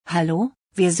Hallo,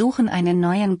 wir suchen einen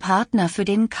neuen Partner für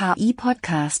den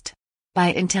KI-Podcast. Bei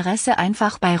Interesse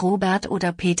einfach bei Robert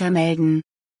oder Peter melden.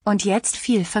 Und jetzt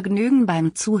viel Vergnügen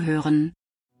beim Zuhören.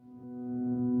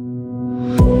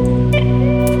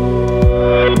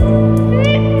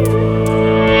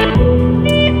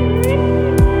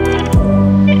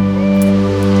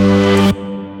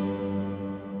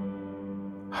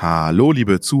 Hallo,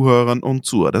 liebe Zuhörerinnen und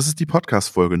Zuhörer. Das ist die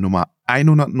Podcast-Folge Nummer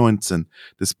 119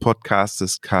 des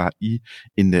Podcastes KI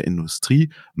in der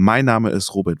Industrie. Mein Name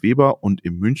ist Robert Weber und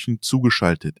in München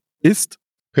zugeschaltet ist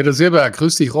Peter Silberg.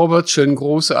 Grüß dich, Robert. Schönen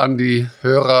Gruß an die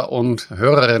Hörer und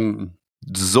Hörerinnen.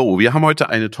 So, wir haben heute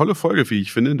eine tolle Folge, wie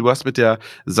ich finde. Du hast mit der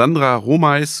Sandra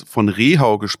Romeis von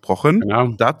Rehau gesprochen. Genau.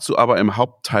 Dazu aber im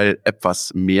Hauptteil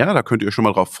etwas mehr. Da könnt ihr euch schon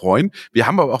mal drauf freuen. Wir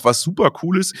haben aber auch was super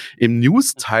Cooles im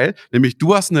News-Teil. Nämlich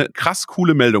du hast eine krass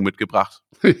coole Meldung mitgebracht.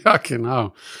 Ja,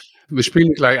 genau. Wir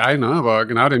spielen gleich ein, ne? Aber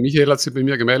genau, der Michael hat sich bei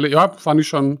mir gemeldet. Ja, fand ich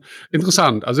schon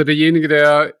interessant. Also derjenige,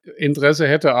 der Interesse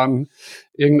hätte, an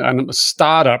irgendeinem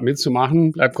Startup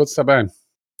mitzumachen, bleibt kurz dabei.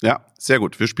 Ja, sehr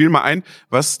gut. Wir spielen mal ein,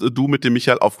 was du mit dem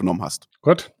Michael aufgenommen hast.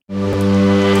 Gut.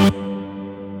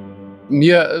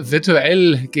 Mir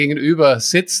virtuell gegenüber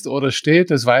sitzt oder steht,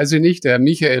 das weiß ich nicht, der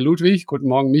Michael Ludwig. Guten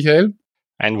Morgen, Michael.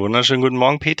 Einen wunderschönen guten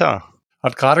Morgen, Peter.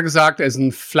 Hat gerade gesagt, er ist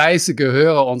ein fleißiger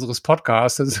Hörer unseres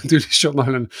Podcasts. Das ist natürlich schon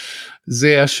mal ein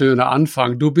sehr schöner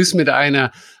Anfang. Du bist mit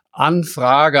einer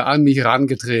Anfrage an mich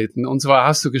herangetreten. Und zwar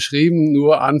hast du geschrieben,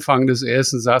 nur Anfang des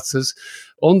ersten Satzes.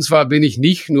 Und zwar bin ich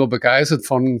nicht nur begeistert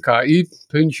von KI,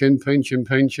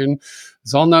 Pünktchen,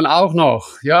 sondern auch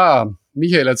noch, ja,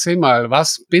 Michael, erzähl mal,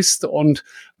 was bist und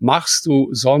machst du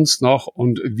sonst noch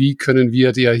und wie können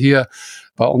wir dir hier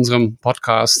bei unserem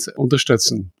Podcast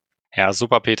unterstützen? Ja,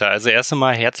 super, Peter. Also erst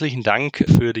einmal herzlichen Dank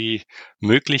für die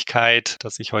Möglichkeit,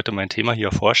 dass ich heute mein Thema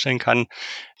hier vorstellen kann.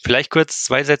 Vielleicht kurz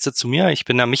 2 Sätze zu mir. Ich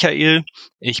bin der Michael.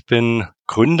 Ich bin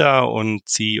Gründer und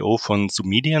CEO von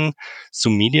Zoomedian.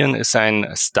 Zoomedian ist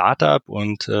ein Startup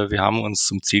und wir haben uns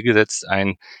zum Ziel gesetzt,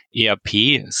 ein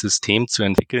ERP-System zu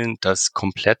entwickeln, das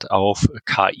komplett auf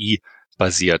KI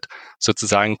basiert.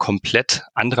 Sozusagen komplett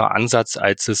anderer Ansatz,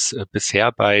 als es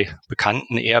bisher bei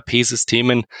bekannten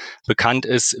ERP-Systemen bekannt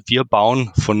ist. Wir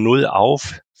bauen von Null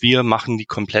auf. Wir machen die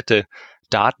komplette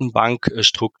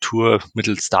Datenbankstruktur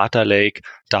mittels Data Lake,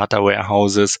 Data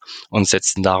Warehouses und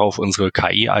setzen darauf unsere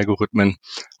KI-Algorithmen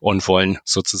und wollen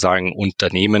sozusagen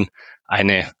Unternehmen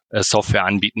eine Software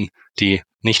anbieten, die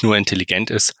nicht nur intelligent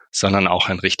ist, sondern auch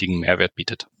einen richtigen Mehrwert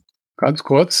bietet. Ganz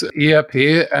kurz,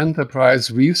 ERP,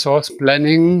 Enterprise Resource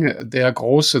Planning, der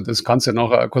große, das kannst du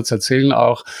noch kurz erzählen,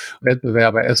 auch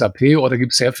Wettbewerber SAP oder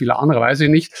gibt es sehr viele andere, weiß ich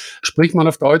nicht. Spricht man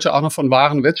auf Deutsch auch noch von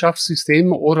wahren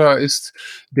Wirtschaftssystemen oder ist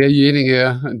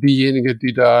diejenige,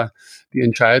 die da die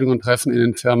Entscheidungen treffen in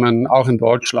den Firmen, auch in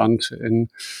Deutschland, im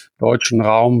deutschen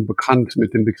Raum bekannt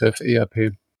mit dem Begriff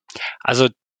ERP? Also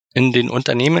in den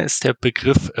Unternehmen ist der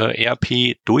Begriff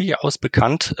ERP durchaus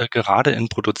bekannt, gerade im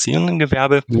produzierenden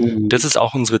Gewerbe. Das ist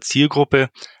auch unsere Zielgruppe.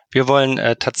 Wir wollen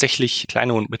tatsächlich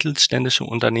kleine und mittelständische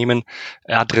Unternehmen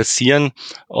adressieren.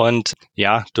 Und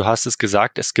ja, du hast es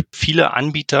gesagt, es gibt viele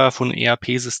Anbieter von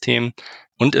ERP-Systemen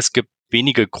und es gibt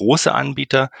wenige große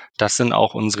Anbieter. Das sind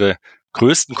auch unsere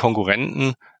größten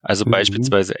Konkurrenten, also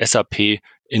beispielsweise SAP,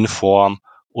 Inform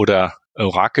oder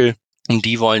Oracle. Und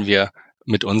die wollen wir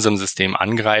mit unserem System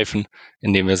angreifen,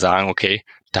 indem wir sagen, okay,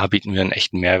 da bieten wir einen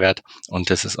echten Mehrwert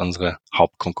und das ist unsere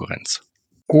Hauptkonkurrenz.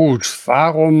 Gut,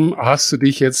 warum hast du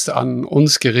dich jetzt an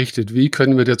uns gerichtet? Wie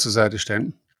können wir dir zur Seite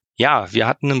stehen? Ja, wir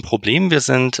hatten ein Problem. Wir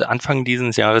sind Anfang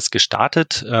dieses Jahres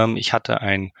gestartet. Ich hatte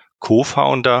einen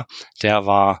Co-Founder, der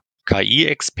war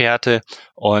KI-Experte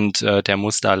und der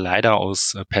muss da leider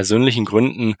aus persönlichen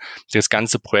Gründen das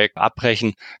ganze Projekt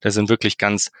abbrechen. Das sind wirklich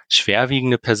ganz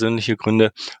schwerwiegende persönliche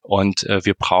Gründe und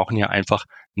wir brauchen ja einfach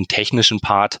einen technischen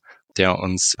Part, der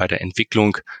uns bei der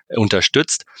Entwicklung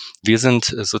unterstützt. Wir sind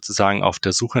sozusagen auf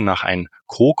der Suche nach einem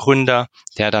Co-Gründer,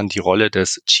 der dann die Rolle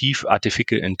des Chief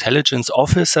Artificial Intelligence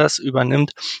Officers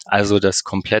übernimmt, also das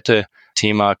komplette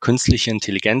Thema künstliche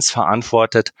Intelligenz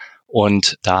verantwortet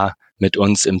und da mit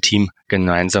uns im Team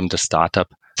gemeinsam das Startup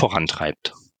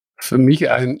vorantreibt. Für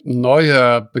mich ein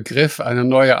neuer Begriff, eine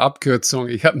neue Abkürzung.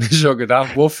 Ich habe mir schon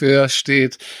gedacht, wofür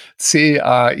steht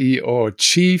CAIO,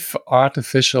 Chief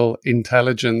Artificial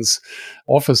Intelligence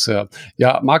Officer.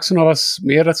 Ja, magst du noch was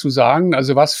mehr dazu sagen?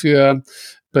 Also was für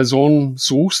Person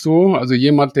suchst du? Also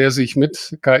jemand, der sich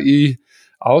mit KI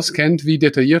auskennt, wie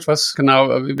detailliert, was genau,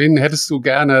 wen hättest du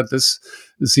gerne, das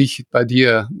sich bei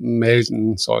dir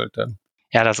melden sollte?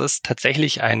 Ja, das ist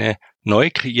tatsächlich eine neu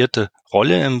kreierte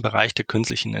Rolle im Bereich der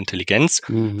künstlichen Intelligenz.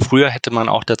 Früher hätte man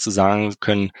auch dazu sagen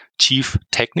können Chief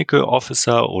Technical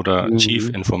Officer oder Chief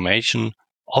Information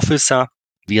Officer.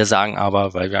 Wir sagen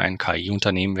aber, weil wir ein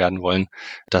KI-Unternehmen werden wollen,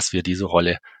 dass wir diese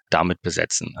Rolle damit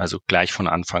besetzen, also gleich von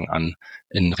Anfang an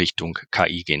in Richtung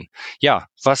KI gehen. Ja,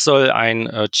 was soll ein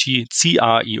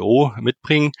CIO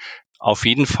mitbringen? Auf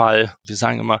jeden Fall, wir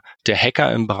sagen immer, der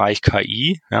Hacker im Bereich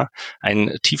KI, ja,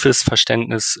 ein tiefes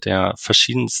Verständnis der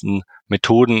verschiedensten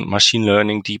Methoden, Machine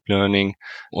Learning, Deep Learning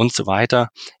und so weiter.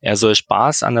 Er soll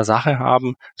Spaß an der Sache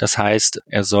haben, das heißt,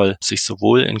 er soll sich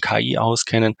sowohl in KI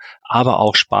auskennen, aber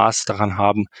auch Spaß daran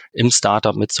haben, im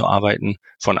Startup mitzuarbeiten,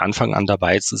 von Anfang an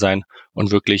dabei zu sein und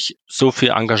wirklich so viel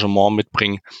Engagement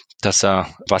mitbringen, dass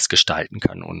er was gestalten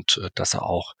kann und dass er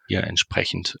auch hier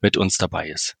entsprechend mit uns dabei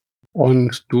ist.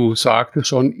 Und du sagtest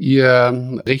schon,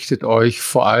 ihr richtet euch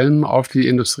vor allem auf die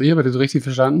Industrie, habe ich das richtig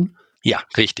verstanden? Ja,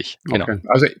 richtig, genau. Okay.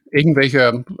 Also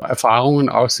irgendwelche Erfahrungen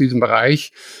aus diesem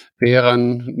Bereich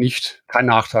wären kein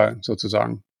Nachteil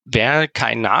sozusagen. Wäre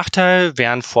kein Nachteil,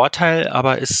 wäre ein Vorteil,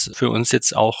 aber ist für uns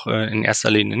jetzt auch in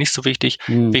erster Linie nicht so wichtig.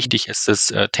 Wichtig ist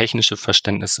das technische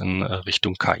Verständnis in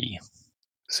Richtung KI.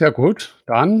 Sehr gut.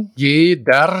 Dann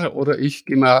jeder, oder ich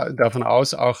gehe mal davon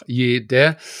aus, auch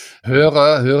jede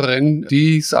Hörer, Hörerin,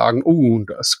 die sagen,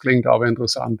 das klingt aber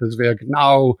interessant, das wäre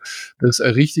genau das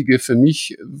Richtige für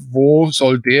mich. Wo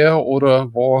soll der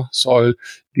oder wo soll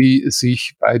die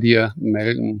sich bei dir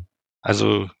melden?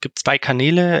 Also gibt es 2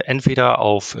 Kanäle, entweder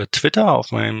auf Twitter,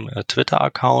 auf meinem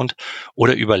Twitter-Account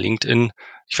oder über LinkedIn.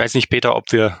 Ich weiß nicht, Peter,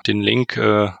 ob wir den Link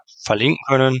verlinken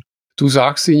können. Du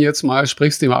sagst ihn jetzt mal,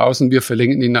 sprichst ihn mal aus und wir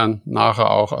verlinken ihn dann nachher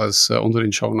auch als unter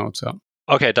den Shownotes, ja.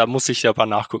 Okay, da muss ich aber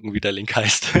nachgucken, wie der Link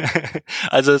heißt.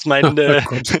 Also ist mein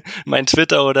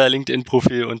Twitter- oder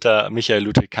LinkedIn-Profil unter Michael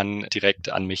Ludwig kann direkt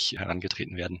an mich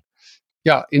herangetreten werden.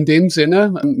 Ja, in dem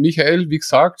Sinne, Michael, wie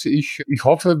gesagt, ich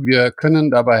hoffe, wir können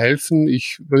dabei helfen.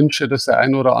 Ich wünsche, dass der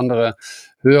ein oder andere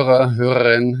Hörer,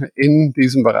 Hörerin in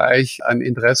diesem Bereich ein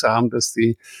Interesse haben, dass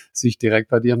die sich direkt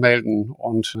bei dir melden.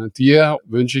 Und dir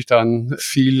wünsche ich dann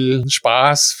viel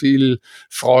Spaß, viel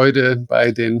Freude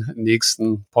bei den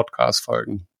nächsten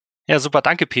Podcast-Folgen. Ja, super,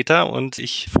 danke Peter, und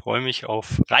ich freue mich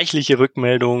auf reichliche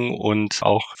Rückmeldungen und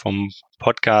auch vom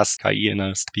Podcast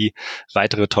KI-Industrie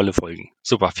weitere tolle Folgen.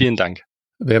 Super, vielen Dank.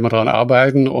 Werden wir daran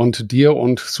arbeiten und dir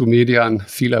und zu Median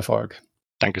viel Erfolg.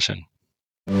 Dankeschön.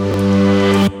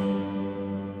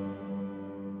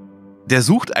 Der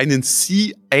sucht einen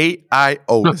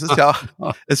CAIO. Das ist ja,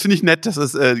 das finde ich nett, dass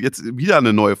es jetzt wieder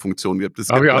eine neue Funktion gibt.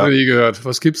 Habe ich auch noch nie gehört.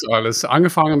 Was gibt's alles?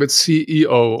 Angefangen mit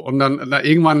CEO und dann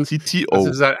irgendwann, CTO.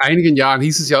 also seit einigen Jahren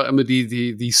hieß es ja immer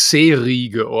die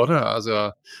C-Riege, oder?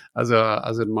 Also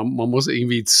man muss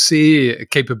irgendwie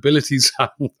C-Capabilities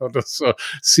haben oder so.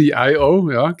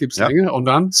 CIO, ja, gibt's länger. Und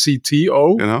dann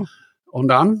CTO. Genau. Und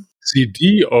dann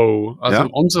CDO, also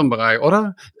in unserem Bereich,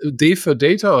 oder? D für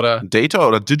Data, oder? Data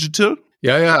oder Digital.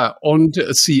 Ja. Und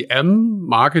CM,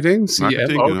 Marketing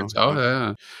Marketing, auch, genau. auch,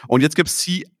 ja. Und jetzt gibt's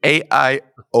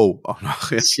CAIO auch noch.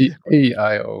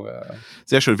 CAIO, ja.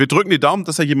 Sehr schön. Wir drücken die Daumen,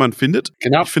 dass er jemanden findet.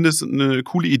 Genau. Ich finde es eine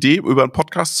coole Idee, über einen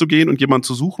Podcast zu gehen und jemanden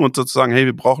zu suchen und zu sagen, hey,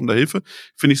 wir brauchen da Hilfe.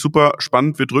 Finde ich super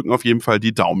spannend. Wir drücken auf jeden Fall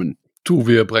die Daumen.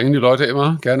 Wir bringen die Leute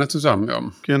immer gerne zusammen,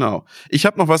 ja. Genau. Ich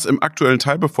habe noch was im aktuellen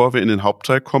Teil, bevor wir in den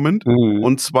Hauptteil kommen.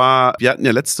 Und zwar, wir hatten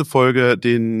ja letzte Folge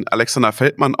den Alexander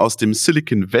Feldmann aus dem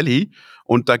Silicon Valley.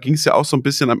 Und da ging es ja auch so ein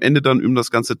bisschen am Ende dann um das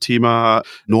ganze Thema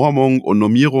Normung und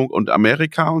Normierung und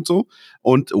Amerika und so.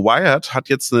 Und Wired hat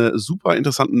jetzt einen super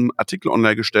interessanten Artikel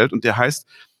online gestellt und der heißt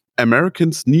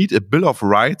Americans need a Bill of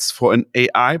Rights for an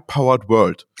AI-powered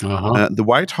world. The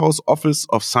White House Office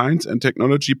of Science and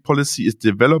Technology Policy is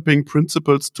developing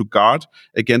principles to guard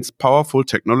against powerful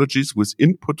technologies with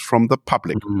input from the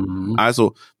public.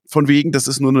 Also von wegen, das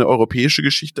ist nur eine europäische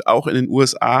Geschichte. Auch in den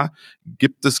USA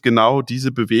gibt es genau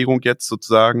diese Bewegung jetzt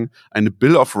sozusagen, eine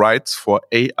Bill of Rights for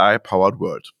AI-powered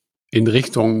world. In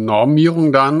Richtung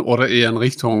Normierung dann oder eher in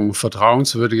Richtung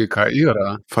vertrauenswürdige KI,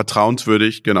 oder?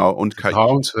 Vertrauenswürdig, genau, und KI.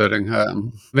 Vertrauenswürdig, ja.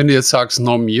 Wenn du jetzt sagst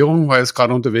Normierung, war jetzt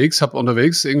gerade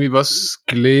unterwegs irgendwie was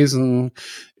gelesen,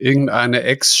 irgendeine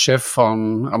Ex-Chef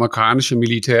vom amerikanischen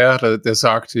Militär, der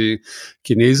sagt, die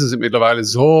Chinesen sind mittlerweile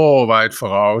so weit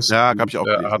voraus. Ja, habe ich auch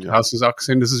gelesen, Hast du es auch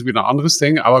gesehen, das ist wieder ein anderes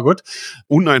Ding, aber gut.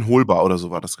 Uneinholbar oder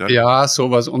so war das gerade. Ja,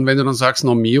 sowas. Und wenn du dann sagst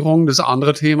Normierung, das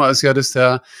andere Thema ist ja, dass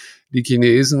die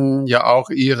Chinesen ja auch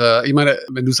ich meine,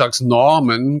 wenn du sagst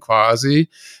Normen quasi,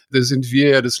 da sind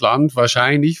wir ja das Land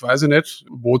wahrscheinlich, weiß ich nicht,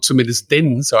 wo zumindest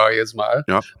sage ich jetzt mal,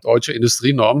 deutsche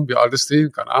Industrienormen, wie alt ist die?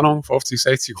 Keine Ahnung, 50,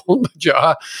 60, 100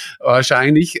 Jahre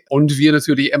wahrscheinlich. Und wir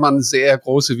natürlich immer eine sehr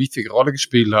große, wichtige Rolle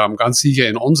gespielt haben, ganz sicher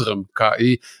in unserem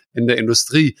KI in der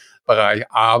Industriebereich,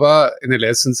 aber in den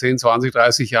letzten 10, 20,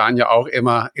 30 Jahren ja auch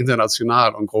immer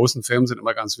international und großen Firmen sind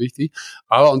immer ganz wichtig.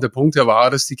 Aber und der Punkt ja war,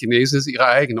 dass die Chinesen ist ihre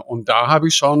eigene. Und da habe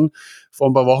ich schon vor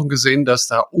ein paar Wochen gesehen, dass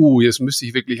da, jetzt müsste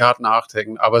ich wirklich hart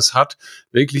nachdenken. Aber es hat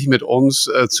wirklich mit uns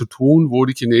zu tun, wo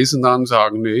die Chinesen dann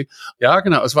sagen, nee, ja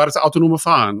genau, es war das autonome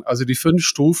Fahren. Also die 5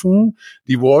 Stufen,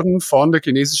 die wurden von der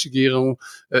chinesischen Regierung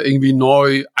irgendwie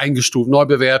neu eingestuft, neu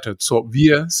bewertet. So,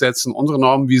 wir setzen unsere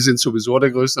Normen, wir sind sowieso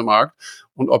der größte Markt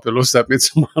und ob ihr Lust habt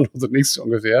mitzumachen oder nicht so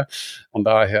ungefähr. Von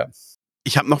daher.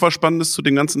 Ich habe noch was Spannendes zu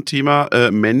dem ganzen Thema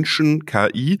Menschen,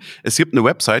 KI. Es gibt eine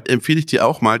Website, empfehle ich dir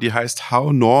auch mal, die heißt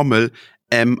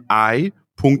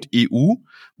hownormalmi.eu.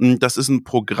 Das ist ein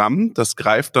Programm, das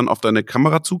greift dann auf deine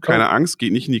Kamera zu. Keine Angst,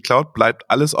 geht nicht in die Cloud, bleibt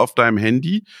alles auf deinem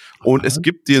Handy. Und es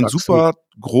gibt dir einen super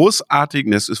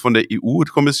großartigen, das ist von der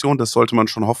EU-Kommission, das sollte man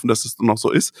schon hoffen, dass es noch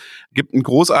so ist, gibt einen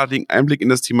großartigen Einblick in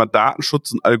das Thema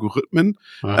Datenschutz und Algorithmen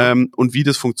und wie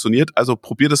das funktioniert. Also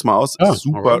probier das mal aus, ist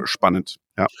super spannend.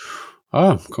 Ja.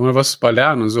 Kann man was bei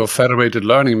lernen, so Federated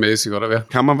Learning mäßig, oder wer?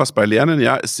 Kann man was bei lernen,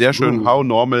 ja, ist sehr schön.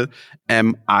 hownormalmi.eu.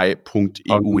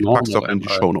 Ich pack's doch in die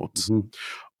Shownotes.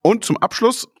 Und zum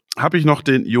Abschluss habe ich noch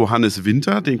den Johannes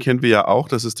Winter, den kennen wir ja auch.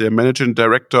 Das ist der Managing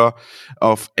Director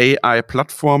auf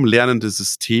AI-Plattform Lernende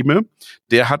Systeme.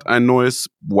 Der hat ein neues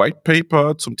White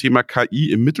Paper zum Thema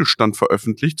KI im Mittelstand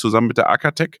veröffentlicht, zusammen mit der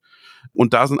Akatech.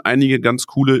 Und da sind einige ganz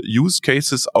coole Use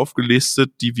Cases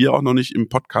aufgelistet, die wir auch noch nicht im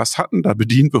Podcast hatten. Da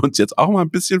bedienen wir uns jetzt auch mal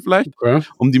ein bisschen vielleicht,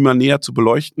 um die mal näher zu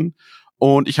beleuchten.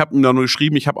 Und ich habe ihm da nur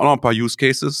geschrieben, ich habe auch noch ein paar Use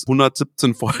Cases.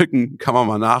 117 Folgen kann man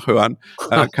mal nachhören.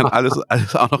 Kann alles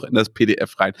auch noch in das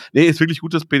PDF rein. Nee, ist wirklich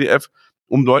gutes PDF,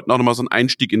 um Leuten auch nochmal so einen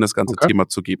Einstieg in das ganze Thema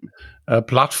zu geben.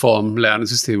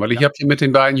 Plattform-Lernsystem, weil ich habe hier mit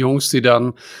den beiden Jungs, die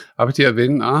dann, habe ich die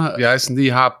erwähnt, wie heißen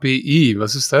die? HPI,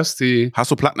 was ist das? Die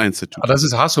Hasso-Plattner-Institut. Das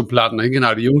ist Hasso-Plattner,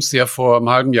 genau. Die Jungs, die ja vor einem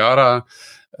halben Jahr da,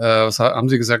 was haben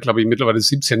sie gesagt, glaube ich, mittlerweile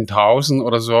 17.000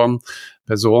 oder so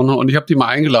Personen. Und ich habe die mal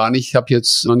eingeladen. Ich habe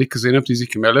jetzt noch nicht gesehen, ob die sich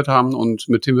gemeldet haben. Und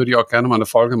mit dem würde ich auch gerne mal eine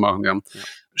Folge machen. Ja.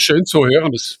 Schön zu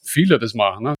hören, dass viele das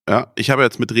machen. Ne? Ja, ich habe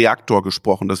jetzt mit Reaktor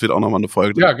gesprochen. Das wird auch nochmal eine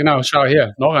Folge. Ja, genau. Schau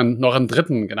her. Noch einen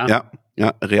dritten, genau.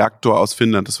 Ja, Reaktor aus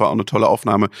Finnland. Das war auch eine tolle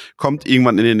Aufnahme. Kommt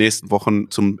irgendwann in den nächsten Wochen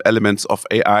zum Elements of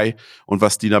AI und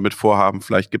was die damit vorhaben.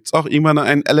 Vielleicht gibt's auch irgendwann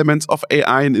ein Elements of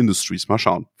AI in Industries. Mal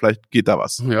schauen. Vielleicht geht da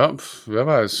was. Ja, wer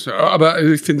weiß. Ja, aber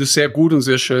ich finde es sehr gut und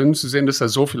sehr schön zu sehen, dass da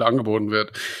so viel angeboten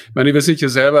wird. Ich meine, wir sind ja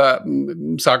selber,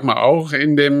 sag mal, auch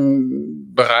in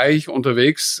dem Bereich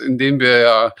unterwegs, in dem wir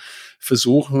ja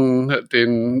versuchen,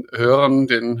 den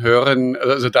Hörern,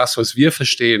 also das, was wir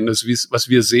verstehen, das, was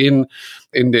wir sehen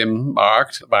in dem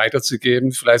Markt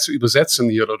weiterzugeben, vielleicht zu übersetzen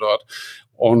hier oder dort.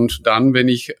 Und dann, wenn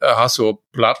ich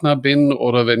Hasso-Plattner bin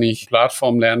oder wenn ich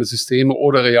Plattform-Lernsysteme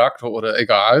oder Reaktor oder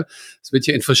egal, es wird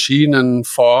ja in verschiedenen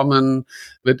Formen,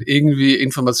 wird irgendwie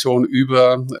Information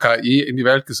über KI in die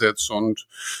Welt gesetzt. Und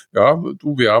ja,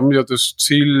 wir haben ja das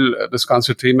Ziel, das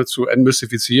ganze Thema zu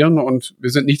entmystifizieren und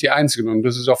wir sind nicht die Einzigen. Und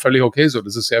das ist auch völlig okay so,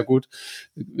 das ist sehr gut.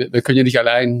 Wir können ja nicht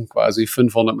allein quasi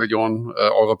 500 Millionen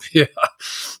Europäer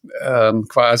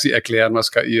quasi erklären,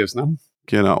 was KI ist, ne?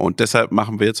 Genau, und deshalb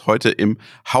machen wir jetzt heute im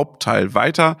Hauptteil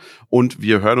weiter und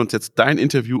wir hören uns jetzt dein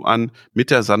Interview an mit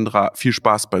der Sandra. Viel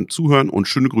Spaß beim Zuhören und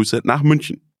schöne Grüße nach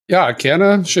München. Ja,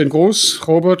 gerne. Schönen Gruß,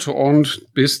 Robert, und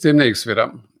bis demnächst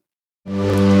wieder.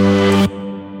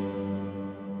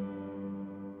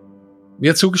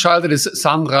 Mir zugeschaltet ist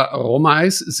Sandra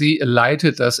Romeis. Sie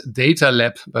leitet das Data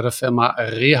Lab bei der Firma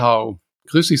Rehau.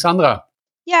 Grüß dich, Sandra.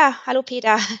 Ja, hallo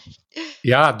Peter.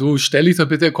 Ja, du stell dich doch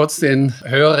bitte kurz den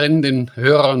Hörerinnen, den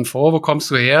Hörern vor. Wo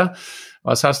kommst du her?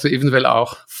 Was hast du eventuell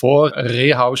auch vor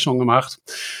Rehau schon gemacht?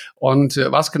 Und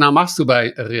was genau machst du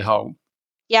bei Rehau?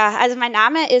 Ja, also mein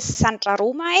Name ist Sandra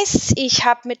Romeis. Ich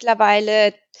habe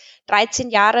mittlerweile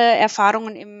 13 Jahre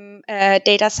Erfahrungen im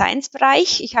Data Science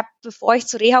Bereich. Ich habe, bevor ich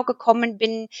zu Rehau gekommen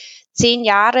bin, 10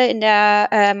 Jahre in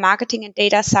der Marketing and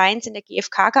Data Science in der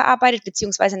GfK gearbeitet,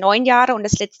 beziehungsweise 9 Jahre und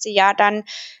das letzte Jahr dann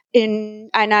in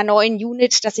einer neuen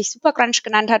Unit, das sich Supercrunch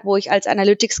genannt hat, wo ich als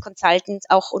Analytics Consultant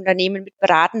auch Unternehmen mit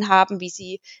beraten habe, wie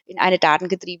sie in eine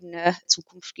datengetriebene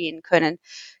Zukunft gehen können.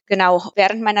 Genau,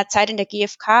 während meiner Zeit in der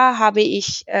GfK habe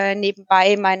ich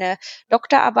nebenbei meine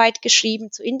Doktorarbeit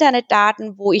geschrieben zu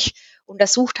Internetdaten, wo ich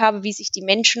untersucht habe, wie sich die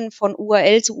Menschen von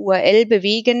URL zu URL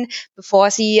bewegen,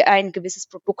 bevor sie ein gewisses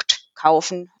Produkt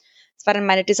kaufen. Das war dann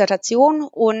meine Dissertation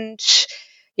und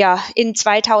ja, in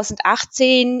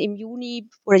 2018 im Juni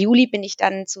oder Juli bin ich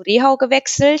dann zu Rehau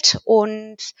gewechselt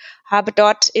und habe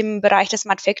dort im Bereich der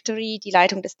Smart Factory die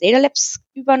Leitung des Data Labs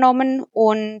übernommen.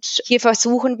 Und hier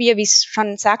versuchen wir, wie es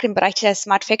schon sagt, im Bereich der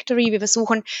Smart Factory, wir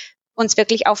versuchen uns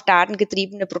wirklich auf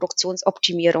datengetriebene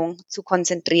Produktionsoptimierung zu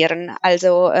konzentrieren.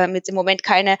 Also jetzt im Moment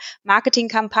keine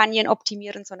Marketingkampagnen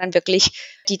optimieren, sondern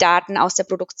wirklich die Daten aus der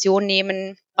Produktion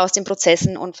nehmen, aus den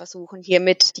Prozessen und versuchen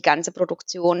hiermit die ganze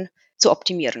Produktion zu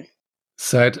optimieren.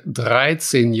 Seit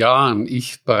 13 Jahren.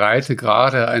 Ich bereite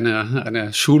gerade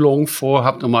eine Schulung vor,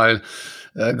 habe nochmal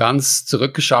ganz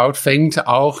zurückgeschaut, fängt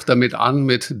auch damit an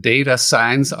mit Data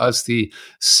Science als die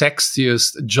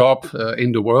sexiest Job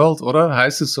in the world, oder?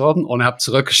 Heißt es so? Und habe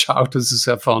zurückgeschaut, das ist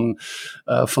ja von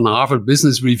Harvard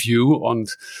Business Review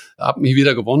und habe mich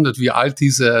wieder gewundert, wie alt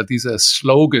dieser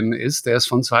Slogan ist. Der ist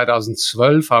von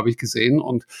 2012, habe ich gesehen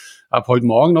und habe heute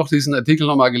Morgen noch diesen Artikel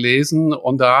nochmal gelesen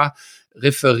und da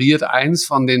referiert eins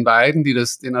von den beiden, die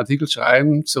den Artikel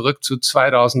schreiben, zurück zu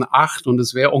 2008 und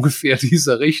es wäre ungefähr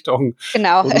diese Richtung.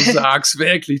 Genau. Und du sagst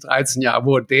wirklich 13 Jahre,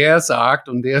 wo der sagt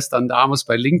und der ist dann damals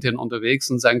bei LinkedIn unterwegs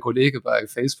und sein Kollege bei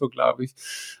Facebook, glaube ich,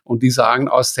 und die sagen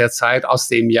aus der Zeit, aus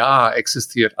dem Jahr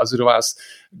existiert. Also du warst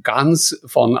ganz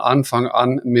von Anfang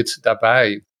an mit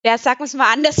dabei. Ja, sagen wir es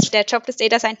mal anders. Der Job des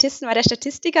Data Scientisten war der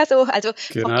Statistiker so, also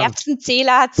vom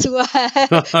Erbsenzähler zur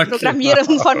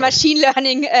Programmierung von Machine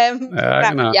Learning.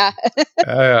 Genau. Ja.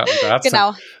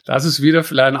 Genau. Das ist wieder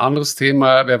vielleicht ein anderes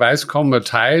Thema. Wer weiß, kommen wir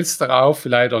teils darauf,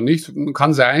 vielleicht auch nicht.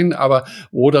 Kann sein, aber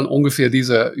wo dann ungefähr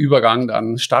dieser Übergang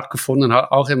dann stattgefunden hat,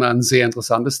 auch immer ein sehr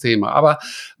interessantes Thema. Aber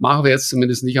machen wir jetzt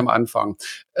zumindest nicht am Anfang.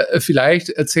 Vielleicht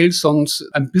erzählst du uns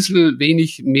ein bisschen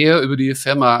wenig mehr über die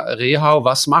Firma Rehau.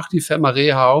 Was macht die Firma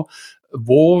Rehau?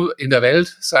 Wo in der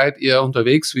Welt seid ihr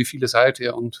unterwegs? Wie viele seid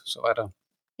ihr und so weiter?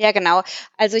 Ja, genau.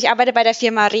 Also ich arbeite bei der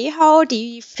Firma Rehau.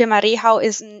 Die Firma Rehau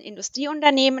ist ein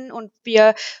Industrieunternehmen und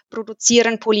wir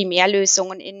produzieren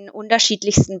Polymerlösungen in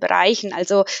unterschiedlichsten Bereichen.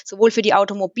 Also sowohl für die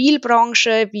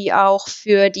Automobilbranche wie auch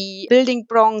für die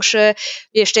Buildingbranche.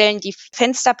 Wir stellen die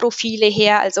Fensterprofile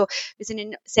her. Also wir sind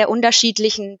in sehr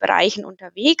unterschiedlichen Bereichen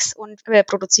unterwegs und wir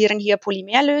produzieren hier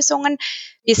Polymerlösungen.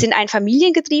 Wir sind ein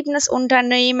familiengetriebenes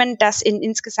Unternehmen, das in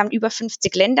insgesamt über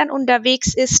 50 Ländern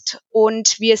unterwegs ist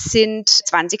und wir sind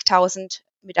 20.000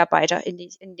 Mitarbeiter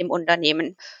in dem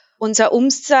Unternehmen. Unser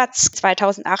Umsatz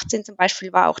 2018 zum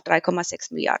Beispiel war auch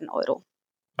 3,6 Milliarden Euro.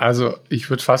 Also ich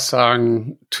würde fast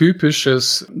sagen,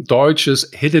 typisches deutsches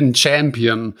Hidden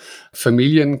Champion,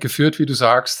 familiengeführt, wie du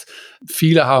sagst.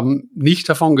 Viele haben nicht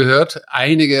davon gehört,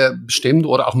 einige bestimmt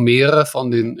oder auch mehrere von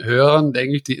den Hörern,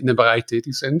 denke ich, die in dem Bereich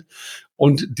tätig sind.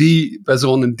 Und die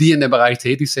Personen, die in dem Bereich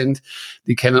tätig sind,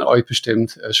 die kennen euch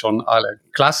bestimmt schon alle.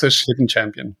 Klassisch Hidden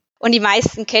Champion. Und die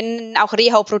meisten kennen auch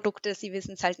Rehau-Produkte, sie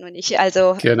wissen es halt nur nicht.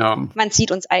 Also genau. Man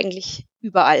sieht uns eigentlich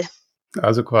überall.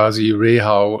 Also quasi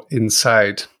Rehau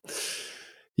Inside.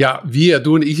 Ja,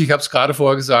 du und ich habe es gerade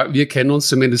vorher gesagt, wir kennen uns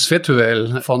zumindest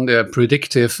virtuell von der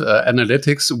Predictive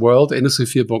Analytics World Industry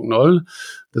 4.0.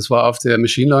 Das war auf der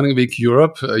Machine Learning Week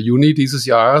Europe, Juni dieses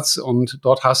Jahres. Und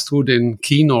dort hast du den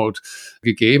Keynote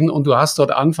gegeben. Und du hast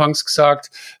dort anfangs gesagt,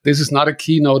 this is not a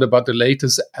keynote about the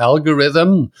latest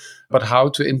algorithm, but how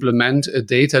to implement a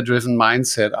data-driven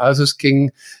mindset. Also es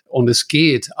ging und es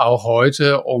geht auch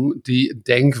heute um die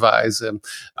Denkweise.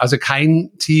 Also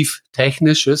kein tief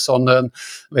technisches, sondern,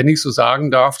 wenn ich so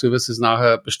sagen darf, du wirst es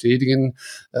nachher bestätigen,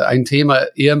 ein Thema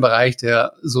eher im Bereich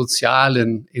der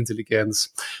sozialen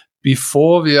Intelligenz.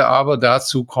 Bevor wir aber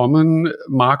dazu kommen,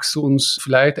 magst du uns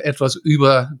vielleicht etwas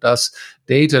über das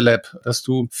Data Lab, das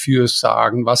du führst,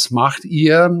 sagen. Was macht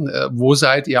ihr? Wo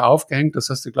seid ihr aufgehängt? Das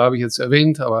hast du, glaube ich, jetzt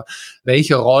erwähnt. Aber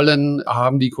welche Rollen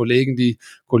haben die Kollegen, die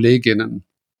Kolleginnen?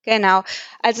 Genau.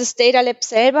 Also das Data Lab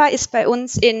selber ist bei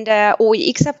uns in der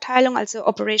OEX-Abteilung, also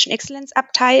Operation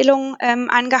Excellence-Abteilung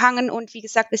angehangen. Und wie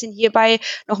gesagt, wir sind hierbei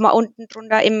nochmal unten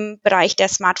drunter im Bereich der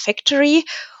Smart Factory.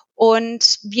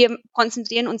 Und wir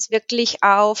konzentrieren uns wirklich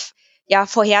auf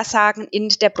Vorhersagen in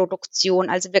der Produktion,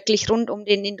 also wirklich rund um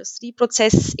den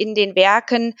Industrieprozess in den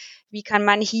Werken. Wie kann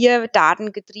man hier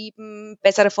datengetrieben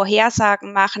bessere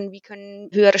Vorhersagen machen? Wie können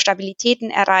höhere Stabilitäten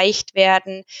erreicht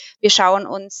werden? Wir schauen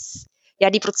uns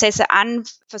die Prozesse an,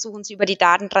 versuchen sie über die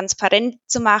Daten transparent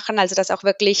zu machen, also dass auch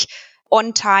wirklich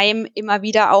on time immer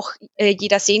wieder auch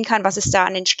jeder sehen kann, was ist da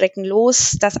an den Strecken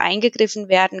los, dass eingegriffen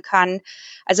werden kann.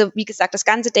 Also wie gesagt, das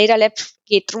ganze Data Lab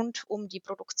geht rund um die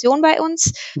Produktion bei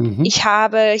uns. Mhm. Ich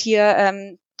habe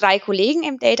hier 3 Kollegen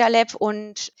im Data Lab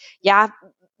und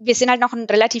wir sind halt noch ein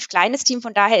relativ kleines Team,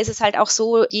 von daher ist es halt auch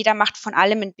so, jeder macht von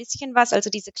allem ein bisschen was,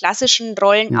 also diese klassischen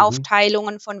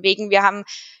Rollenaufteilungen von wegen, wir haben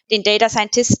den Data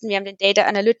Scientisten, wir haben den Data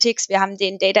Analytics, wir haben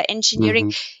den Data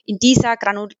Engineering. In dieser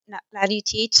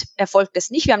Granularität erfolgt es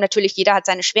nicht. Wir haben natürlich, jeder hat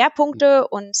seine Schwerpunkte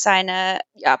und seine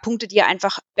Punkte, die er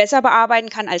einfach besser bearbeiten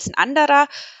kann als ein anderer.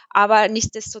 Aber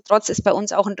nichtsdestotrotz ist bei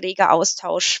uns auch ein reger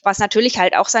Austausch, was natürlich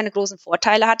halt auch seine großen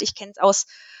Vorteile hat. Ich kenne es aus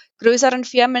größeren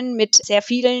Firmen mit sehr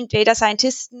vielen Data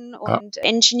Scientisten und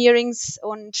Engineerings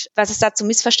und was es da zu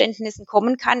Missverständnissen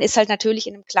kommen kann, ist halt natürlich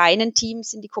in einem kleinen Team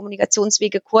sind die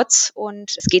Kommunikationswege kurz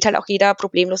und es geht halt auch jeder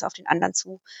problemlos auf den anderen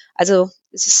zu. Also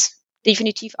es ist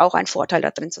definitiv auch ein Vorteil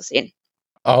da drin zu sehen.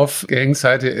 Auf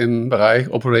Gangseite im Bereich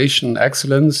Operation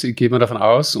Excellence, ich gehe mal davon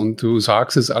aus, und du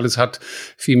sagst es, alles hat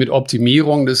viel mit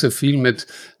Optimierung, das ist ja viel mit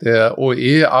der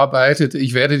OE arbeitet.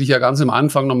 Ich werde dich ja ganz am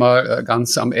Anfang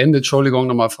ganz am Ende,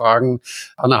 nochmal fragen,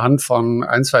 anhand von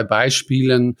 1, 2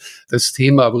 Beispielen, das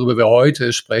Thema, worüber wir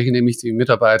heute sprechen, nämlich die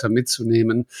Mitarbeiter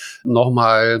mitzunehmen,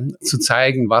 nochmal zu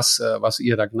zeigen, was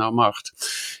ihr da genau macht.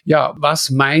 Ja, was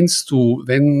meinst du,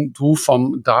 wenn du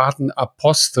vom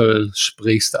Datenapostel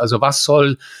sprichst? Also was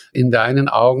soll in deinen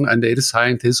Augen ein Data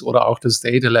Scientist oder auch das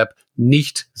Data Lab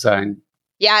nicht sein?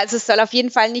 Ja, also es soll auf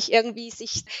jeden Fall nicht irgendwie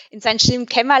sich in sein stillen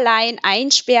Kämmerlein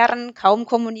einsperren, kaum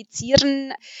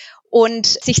kommunizieren und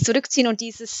sich zurückziehen und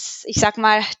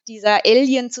dieser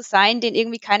Alien zu sein, den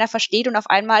irgendwie keiner versteht und auf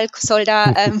einmal soll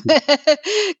da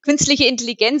künstliche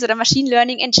Intelligenz oder Machine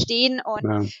Learning entstehen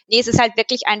und nee, es ist halt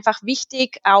wirklich einfach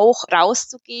wichtig, auch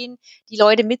rauszugehen, die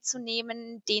Leute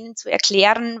mitzunehmen, denen zu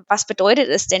erklären, was bedeutet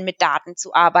es denn mit Daten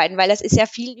zu arbeiten, weil das ist ja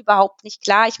vielen überhaupt nicht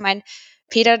klar. Ich meine,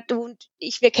 Peter, du und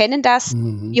ich, wir kennen das.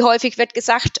 Wie häufig wird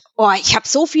gesagt, ich habe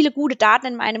so viele gute Daten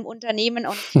in meinem Unternehmen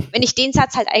und wenn ich den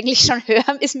Satz halt eigentlich schon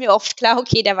höre, ist mir oft klar,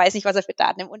 okay, der weiß nicht, was er für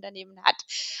Daten im Unternehmen hat.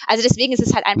 Also deswegen ist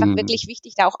es halt einfach wirklich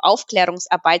wichtig, da auch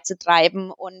Aufklärungsarbeit zu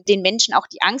treiben und den Menschen auch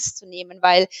die Angst zu nehmen,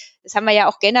 weil das haben wir ja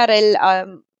auch generell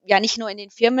ja nicht nur in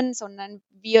den Firmen, sondern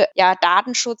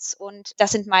Datenschutz und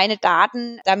das sind meine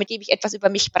Daten, damit gebe ich etwas über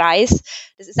mich preis.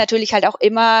 Das ist natürlich halt auch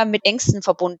immer mit Ängsten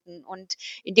verbunden und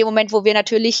in dem Moment, wo wir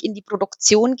natürlich in die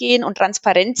Produktion gehen und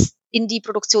Transparenz in die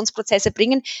Produktionsprozesse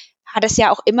bringen, hat es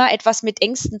ja auch immer etwas mit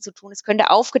Ängsten zu tun. Es könnte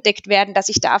aufgedeckt werden, dass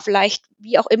ich da vielleicht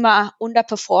wie auch immer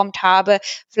underperformt habe,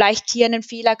 vielleicht hier einen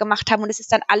Fehler gemacht habe und es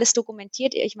ist dann alles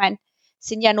dokumentiert. Ich meine, es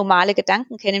sind ja normale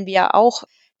Gedanken, kennen wir ja auch,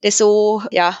 desto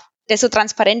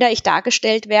transparenter ich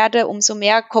dargestellt werde, umso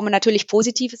mehr kommen natürlich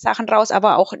positive Sachen raus,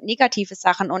 aber auch negative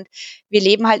Sachen. Und wir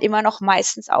leben halt immer noch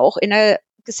meistens auch in einer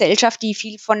Gesellschaft, die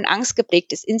viel von Angst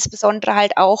geprägt ist, insbesondere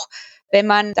halt auch, wenn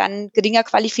man dann geringer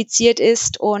qualifiziert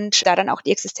ist und da dann auch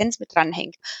die Existenz mit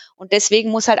dranhängt. Und deswegen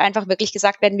muss halt einfach wirklich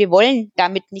gesagt werden, wir wollen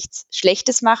damit nichts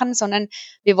Schlechtes machen, sondern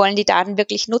wir wollen die Daten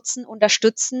wirklich nutzen,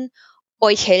 unterstützen,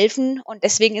 euch helfen und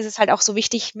deswegen ist es halt auch so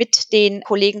wichtig, mit den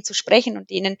Kollegen zu sprechen und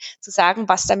denen zu sagen,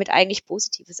 was damit eigentlich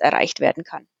Positives erreicht werden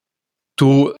kann.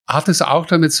 Du hattest auch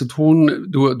damit zu tun,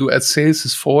 du erzählst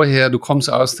es vorher, du kommst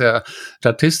aus der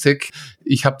Statistik.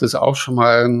 Ich habe das auch schon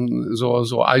mal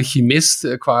so Alchemist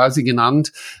quasi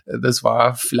genannt. Das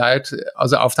war vielleicht,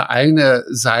 also auf der einen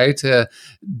Seite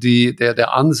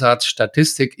der Ansatz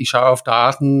Statistik, ich schaue auf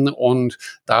Daten und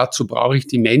dazu brauche ich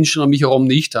die Menschen um mich herum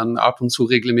nicht, dann ab und zu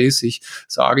regelmäßig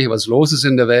sage ich, was los ist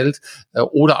in der Welt.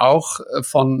 Oder auch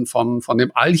von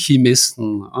dem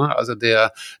Alchemisten, also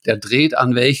der dreht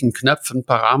an welchen Knöpfen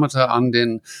Parameter an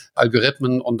den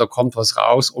Algorithmen und da kommt was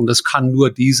raus und das kann nur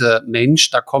dieser Mensch,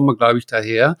 da kommen wir, glaube ich,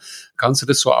 daher. Kannst du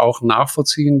das so auch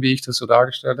nachvollziehen, wie ich das so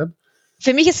dargestellt habe?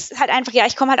 Für mich ist halt einfach,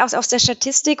 ich komme halt aus der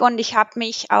Statistik und ich habe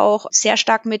mich auch sehr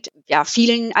stark mit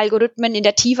vielen Algorithmen in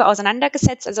der Tiefe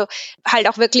auseinandergesetzt. Also halt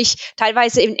auch wirklich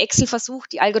teilweise in Excel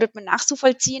versucht, die Algorithmen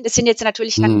nachzuvollziehen. Das sind jetzt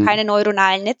natürlich dann keine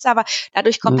neuronalen Netze, aber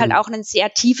dadurch kommt halt auch ein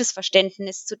sehr tiefes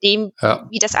Verständnis zu dem,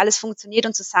 wie das alles funktioniert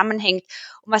und zusammenhängt.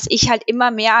 Und was ich halt immer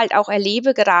mehr halt auch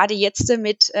erlebe, gerade jetzt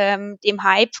mit dem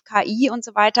Hype KI und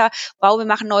so weiter, wir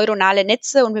machen neuronale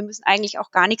Netze und wir müssen eigentlich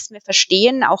auch gar nichts mehr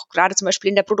verstehen, auch gerade zum Beispiel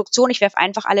in der Produktion. Ich werfe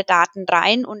einfach alle Daten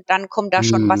rein und dann kommt da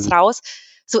schon was raus.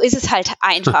 So ist es halt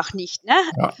einfach nicht, ne?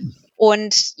 Ja.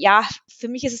 Und für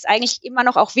mich ist es eigentlich immer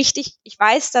noch auch wichtig, ich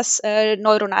weiß, dass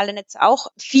neuronale Netze auch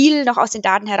viel noch aus den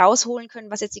Daten herausholen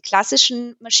können, was jetzt die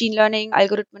klassischen Machine Learning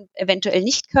Algorithmen eventuell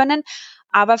nicht können.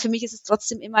 Aber für mich ist es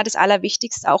trotzdem immer das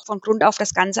Allerwichtigste, auch von Grund auf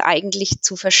das Ganze eigentlich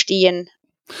zu verstehen.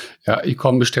 Ja, ich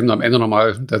komme bestimmt am Ende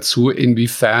nochmal dazu,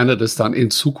 inwiefern das dann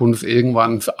in Zukunft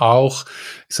irgendwann auch,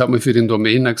 ich sag mal, für den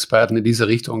Domänenexperten in diese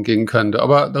Richtung gehen könnte.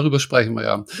 Aber darüber sprechen wir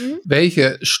ja.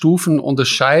 Welche Stufen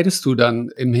unterscheidest du dann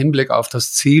im Hinblick auf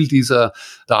das Ziel dieser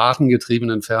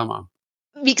datengetriebenen Firma?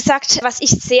 Wie gesagt, was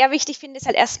ich sehr wichtig finde, ist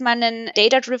halt erstmal ein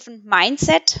data-driven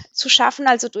Mindset zu schaffen,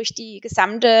 also durch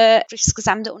das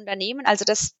gesamte Unternehmen. Also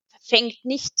das fängt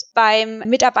nicht beim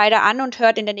Mitarbeiter an und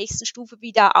hört in der nächsten Stufe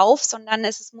wieder auf, sondern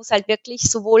es muss halt wirklich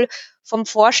sowohl vom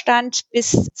Vorstand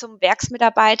bis zum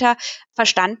Werksmitarbeiter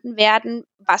verstanden werden,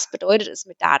 was bedeutet es,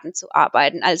 mit Daten zu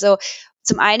arbeiten. Also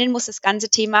Zum einen muss das ganze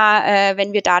Thema,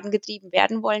 wenn wir datengetrieben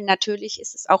werden wollen, natürlich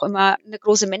ist es auch immer eine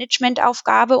große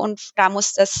Managementaufgabe und da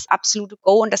muss das absolute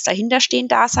Go und das Dahinterstehen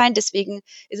da sein. Deswegen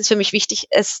ist es für mich wichtig,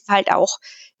 es halt auch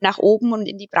nach oben und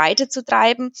in die Breite zu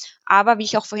treiben. Aber wie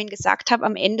ich auch vorhin gesagt habe,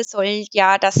 am Ende soll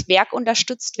ja das Werk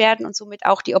unterstützt werden und somit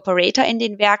auch die Operator in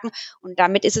den Werken. Und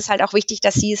damit ist es halt auch wichtig,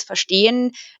 dass sie es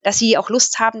verstehen, dass sie auch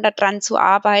Lust haben, daran zu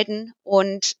arbeiten.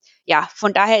 Und ja,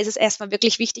 von daher ist es erstmal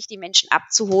wirklich wichtig, die Menschen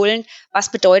abzuholen. Was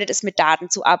bedeutet es, mit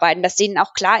Daten zu arbeiten? Dass denen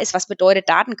auch klar ist, was bedeutet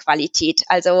Datenqualität?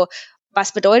 Also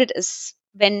was bedeutet es,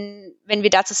 wenn wir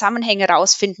da Zusammenhänge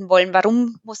rausfinden wollen?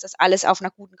 Warum muss das alles auf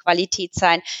einer guten Qualität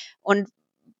sein? Und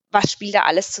was spielt da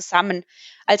alles zusammen?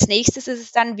 Als nächstes ist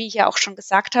es dann, wie ich ja auch schon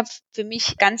gesagt habe, für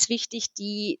mich ganz wichtig,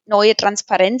 die neue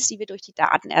Transparenz, die wir durch die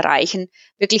Daten erreichen,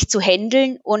 wirklich zu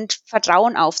handeln und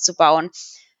Vertrauen aufzubauen.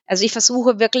 Also ich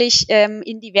versuche wirklich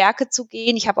in die Werke zu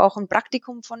gehen. Ich habe auch ein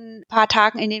Praktikum von ein paar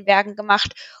Tagen in den Werken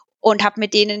gemacht und habe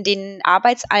mit denen den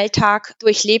Arbeitsalltag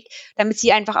durchlebt, damit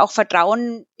sie einfach auch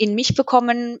Vertrauen in mich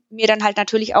bekommen, mir dann halt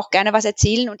natürlich auch gerne was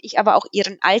erzählen und ich aber auch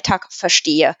ihren Alltag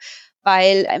verstehe.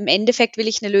 Weil im Endeffekt will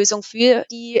ich eine Lösung für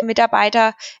die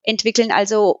Mitarbeiter entwickeln.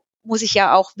 Also muss ich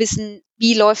ja auch wissen,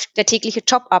 wie läuft der tägliche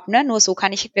Job ab, ne? Nur so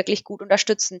kann ich wirklich gut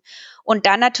unterstützen. Und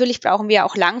dann natürlich brauchen wir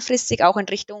auch langfristig auch in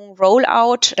Richtung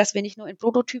Rollout, dass wir nicht nur in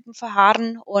Prototypen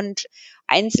verharren und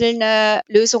einzelne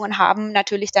Lösungen haben,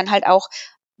 natürlich dann halt auch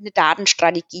eine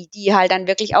Datenstrategie, die halt dann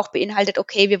wirklich auch beinhaltet,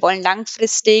 okay, wir wollen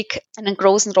langfristig einen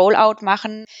großen Rollout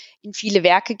machen, in viele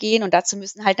Werke gehen und dazu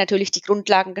müssen halt natürlich die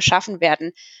Grundlagen geschaffen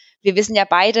werden. Wir wissen ja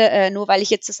beide, nur weil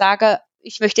ich jetzt so sage,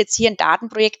 ich möchte jetzt hier ein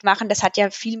Datenprojekt machen, das hat ja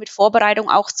viel mit Vorbereitung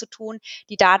auch zu tun.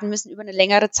 Die Daten müssen über eine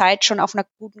längere Zeit schon auf einer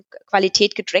guten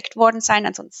Qualität getrackt worden sein,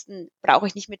 ansonsten brauche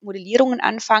ich nicht mit Modellierungen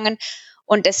anfangen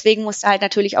und deswegen muss da halt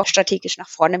natürlich auch strategisch nach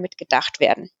vorne mitgedacht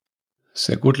werden.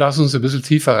 Sehr gut, lass uns ein bisschen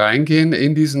tiefer reingehen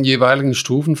in diesen jeweiligen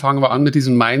Stufen. Fangen wir an mit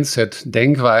diesem Mindset,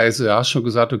 Denkweise. Du hast schon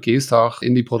gesagt, du gehst auch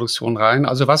in die Produktion rein.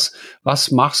 Also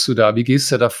was machst du da? Wie gehst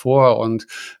du da vor und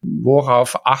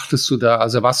worauf achtest du da?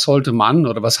 Also was sollte man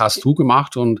oder was hast du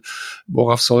gemacht und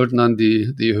worauf sollten dann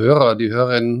die Hörer, die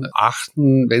Hörerinnen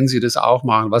achten, wenn sie das auch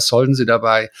machen? Was sollten sie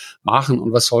dabei machen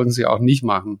und was sollten sie auch nicht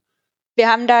machen? Wir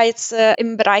haben da jetzt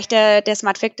im Bereich der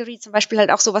Smart Factory zum Beispiel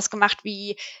halt auch sowas gemacht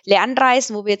wie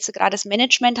Lernreisen, wo wir jetzt gerade das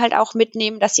Management halt auch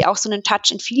mitnehmen, dass sie auch so einen Touch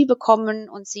and Feel bekommen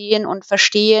und sehen und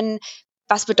verstehen,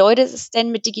 was bedeutet es denn,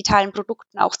 mit digitalen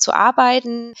Produkten auch zu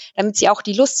arbeiten, damit sie auch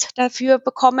die Lust dafür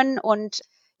bekommen und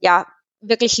ja,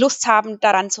 wirklich Lust haben,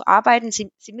 daran zu arbeiten, sie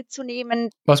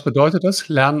mitzunehmen. Was bedeutet das?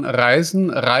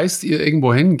 Lernreisen? Reist ihr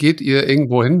irgendwo hin? Geht ihr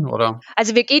irgendwo hin, oder?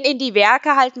 Also wir gehen in die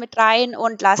Werke halt mit rein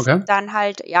und lassen dann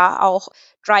halt ja auch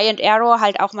Try and Error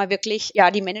halt auch mal wirklich, ja,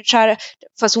 die Manager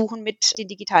versuchen mit den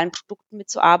digitalen Produkten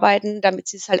mitzuarbeiten, damit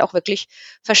sie es halt auch wirklich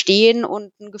verstehen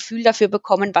und ein Gefühl dafür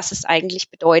bekommen, was es eigentlich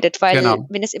bedeutet. Weil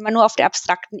wenn es immer nur auf der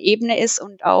abstrakten Ebene ist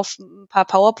und auf ein paar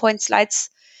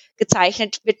PowerPoint-Slides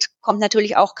gezeichnet wird, kommt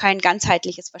natürlich auch kein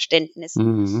ganzheitliches Verständnis.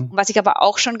 Und was ich aber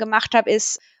auch schon gemacht habe,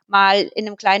 ist mal in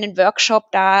einem kleinen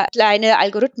Workshop da kleine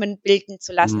Algorithmen bilden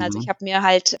zu lassen. Also ich habe mir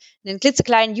halt einen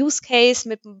klitzekleinen Use Case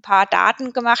mit ein paar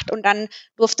Daten gemacht und dann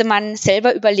durfte man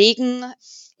selber überlegen,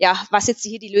 ja, was jetzt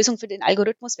hier die Lösung für den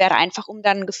Algorithmus wäre, einfach um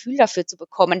dann ein Gefühl dafür zu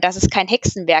bekommen, dass es kein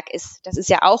Hexenwerk ist. Das ist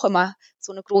ja auch immer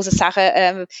so eine große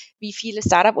Sache, wie viele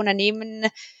Startup-Unternehmen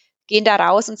gehen da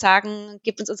raus und sagen,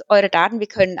 gebt uns eure Daten, wir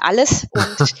können alles.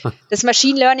 Und das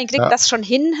Machine Learning kriegt das schon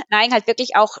hin. Nein, halt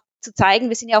wirklich auch zu zeigen,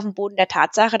 wir sind ja auf dem Boden der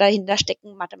Tatsache, dahinter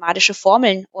stecken mathematische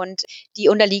Formeln und die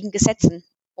unterliegen Gesetzen.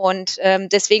 Und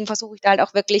deswegen versuche ich da halt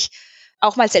auch wirklich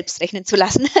auch mal selbst rechnen zu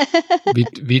lassen.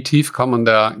 Wie tief kann man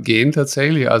da gehen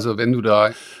tatsächlich? Also wenn du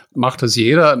da, macht das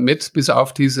jeder mit bis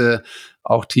auf diese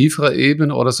auch tiefere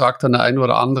Ebene oder sagt dann der eine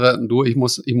oder andere, du, ich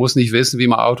muss nicht wissen, wie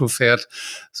man Auto fährt,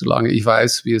 solange ich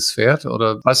weiß, wie es fährt?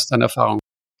 Oder was ist deine Erfahrung?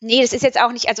 Nee, das ist jetzt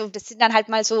auch nicht, also das sind dann halt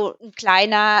mal so ein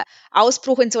kleiner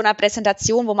Ausbruch in so einer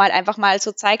Präsentation, wo man halt einfach mal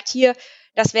so zeigt, hier,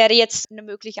 das wäre jetzt eine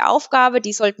mögliche Aufgabe,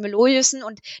 die sollten wir lösen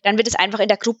und dann wird es einfach in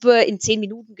der Gruppe in 10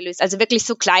 Minuten gelöst. Also wirklich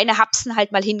so kleine Hapsen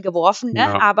halt mal hingeworfen, ne?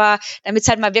 Ja. Aber damit es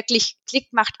halt mal wirklich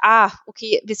Klick macht,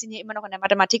 okay, wir sind hier immer noch in der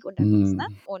Mathematik unterwegs, ne?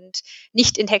 Und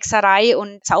nicht in Hexerei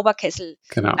und Zauberkessel.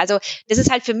 Genau. Also das ist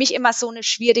halt für mich immer so eine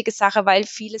schwierige Sache, weil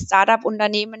viele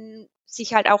Startup-Unternehmen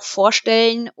sich halt auch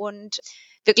vorstellen und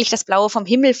wirklich das Blaue vom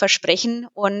Himmel versprechen.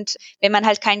 Und wenn man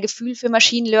halt kein Gefühl für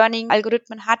Machine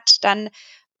Learning-Algorithmen hat, dann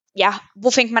ja,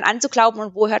 wo fängt man an zu glauben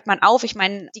und wo hört man auf? Ich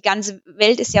meine, die ganze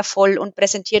Welt ist ja voll und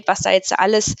präsentiert, was da jetzt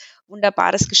alles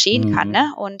Wunderbares geschehen kann,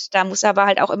 ne? Und da muss aber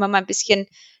halt auch immer mal ein bisschen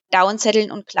downsetteln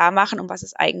und klar machen, um was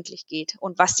es eigentlich geht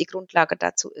und was die Grundlage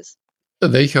dazu ist.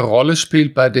 Welche Rolle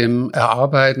spielt bei dem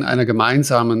Erarbeiten einer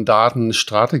gemeinsamen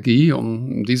Datenstrategie,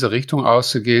 um in diese Richtung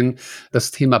auszugehen,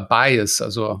 das Thema Bias,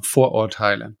 also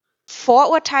Vorurteile?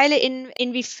 Vorurteile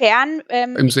inwiefern?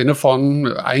 Im Sinne von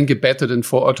eingebetteten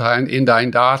Vorurteilen in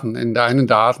deinen Daten. In deinen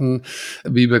Daten,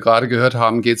 wie wir gerade gehört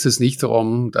haben, geht es nicht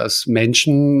darum, dass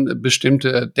Menschen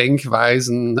bestimmte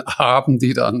Denkweisen haben,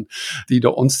 die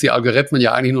uns die Algorithmen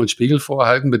ja eigentlich nur einen Spiegel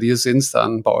vorhalten.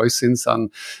 Bei euch sind es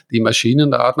dann die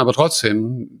Maschinendaten, aber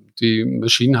trotzdem, die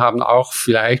Maschinen haben auch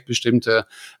vielleicht bestimmte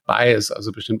Bias,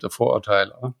 also bestimmte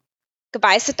Vorurteile. Oder?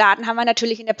 Gebiased Daten haben wir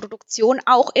natürlich in der Produktion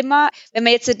auch immer. Wenn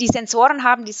wir jetzt die Sensoren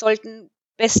haben, die sollten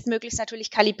bestmöglichst natürlich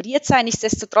kalibriert sein.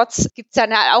 Nichtsdestotrotz gibt es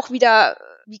dann auch wieder,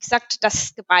 wie gesagt,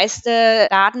 dass gebiaste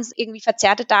Daten, irgendwie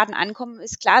verzerrte Daten ankommen,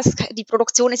 ist klar. Die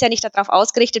Produktion ist ja nicht darauf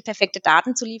ausgerichtet, perfekte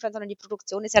Daten zu liefern, sondern die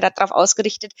Produktion ist ja darauf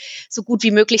ausgerichtet, so gut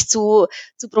wie möglich zu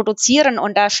produzieren.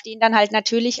 Und da stehen dann halt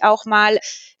natürlich auch mal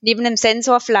neben einem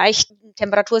Sensor vielleicht ein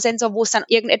Temperatursensor, wo es dann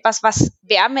irgendetwas, was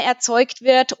Wärme erzeugt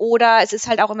wird, oder es ist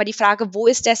halt auch immer die Frage, wo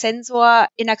ist der Sensor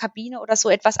in der Kabine oder so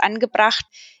etwas angebracht?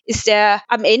 Ist der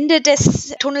am Ende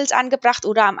des Tunnels angebracht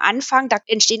oder am Anfang? Da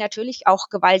entstehen natürlich auch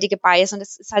gewaltige Bias und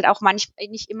es ist halt auch manchmal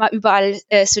nicht immer überall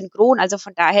synchron. Also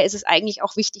von daher ist es eigentlich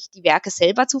auch wichtig, die Werke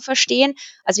selber zu verstehen.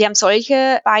 Also wir haben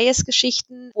solche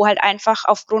Bias-Geschichten, wo halt einfach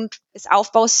aufgrund des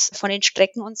Aufbaus von den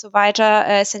Strecken und so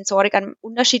weiter Sensorik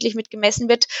unterschiedlich mit gemessen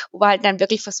wird, wo wir halt dann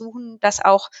wirklich versuchen, das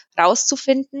auch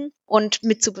rauszufinden und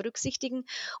mit zu berücksichtigen.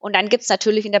 Und dann gibt's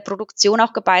natürlich in der Produktion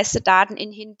auch gebiaste Daten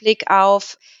in Hinblick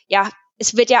auf, ja,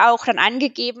 es wird ja auch dann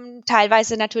angegeben,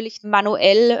 teilweise natürlich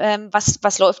manuell,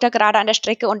 was läuft da gerade an der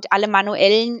Strecke, und alle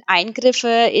manuellen Eingriffe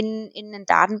in ein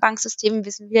Datenbanksystem,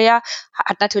 wissen wir ja,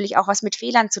 hat natürlich auch was mit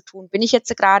Fehlern zu tun. Bin ich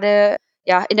jetzt gerade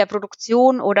in der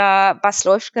Produktion oder was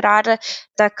läuft gerade?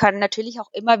 Da können natürlich auch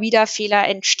immer wieder Fehler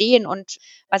entstehen. Und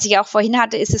was ich auch vorhin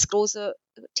hatte, ist das große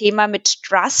Thema mit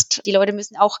Trust. Die Leute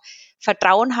müssen auch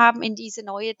Vertrauen haben in diese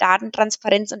neue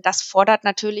Datentransparenz, und das fordert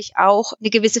natürlich auch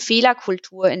eine gewisse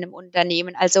Fehlerkultur in einem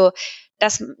Unternehmen. Also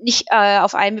dass nicht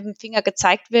auf einen mit dem Finger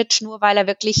gezeigt wird, nur weil er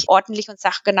wirklich ordentlich und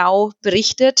sachgenau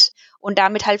berichtet und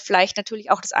damit halt vielleicht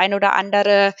natürlich auch das eine oder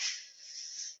andere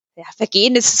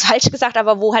Vergehen ist falsch gesagt,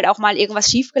 aber wo halt auch mal irgendwas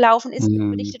schiefgelaufen ist,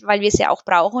 wird berichtet, weil wir es ja auch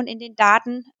brauchen in den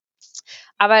Daten.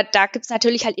 Aber da gibt's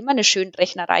natürlich halt immer eine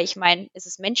Schönrechnerei. Ich meine, es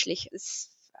ist menschlich.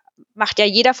 Es macht ja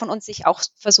jeder von uns sich auch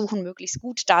versuchen, möglichst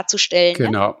gut darzustellen.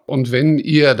 Genau. Ne? Und wenn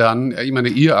ihr dann, ich meine,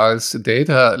 ihr als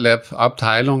Data Lab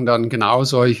Abteilung dann genau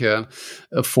solche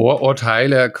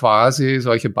Vorurteile quasi,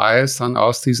 solche Bias dann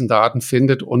aus diesen Daten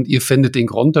findet und ihr findet den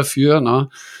Grund dafür, ne?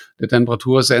 Der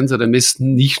Temperatursensor, der misst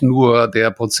nicht nur der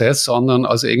Prozess, sondern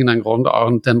aus irgendeinem Grund auch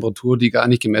eine Temperatur, die gar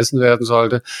nicht gemessen werden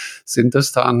sollte. Sind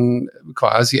das dann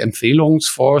quasi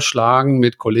Empfehlungsvorschlagen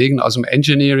mit Kollegen aus dem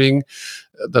Engineering,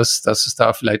 dass es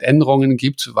da vielleicht Änderungen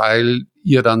gibt, weil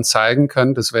ihr dann zeigen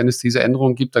könnt, dass wenn es diese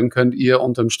Änderungen gibt, dann könnt ihr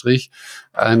unterm Strich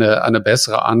eine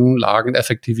bessere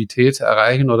Anlageneffektivität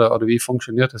erreichen, oder wie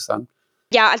funktioniert das dann?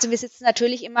 Ja, also wir sitzen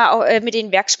natürlich immer auch, mit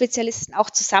den Werksspezialisten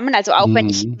auch zusammen. Also auch wenn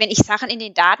ich Sachen in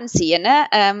den Daten sehe,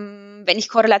 ne, wenn ich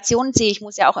Korrelationen sehe, ich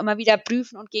muss ja auch immer wieder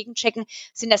prüfen und gegenchecken,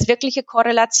 sind das wirkliche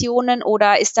Korrelationen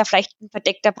oder ist da vielleicht ein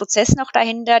verdeckter Prozess noch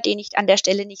dahinter, den ich an der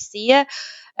Stelle nicht sehe?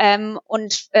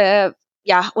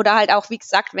 Oder halt auch, wie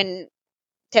gesagt, wenn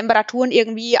Temperaturen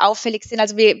irgendwie auffällig sind.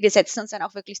 Also wir setzen uns dann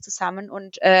auch wirklich zusammen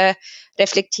und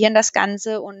reflektieren das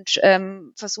Ganze und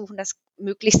versuchen das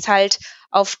möglichst halt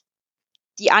auf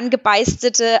die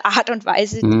angebeistete Art und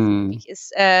Weise, die möglich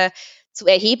ist, zu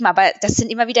erheben. Aber das sind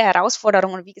immer wieder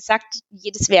Herausforderungen. Und wie gesagt,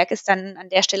 jedes Werk ist dann an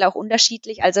der Stelle auch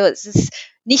unterschiedlich. Also es ist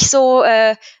nicht so,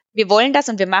 wir wollen das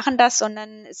und wir machen das,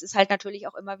 sondern es ist halt natürlich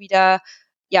auch immer wieder,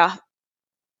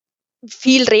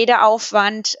 viel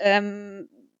Redeaufwand,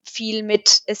 viel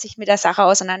sich mit der Sache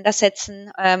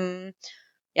auseinandersetzen.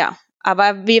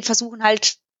 Aber wir versuchen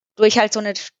halt durch halt so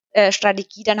eine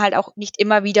Strategie dann halt auch nicht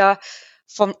immer wieder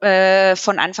von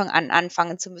Anfang an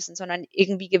anfangen zu müssen, sondern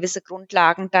irgendwie gewisse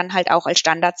Grundlagen dann halt auch als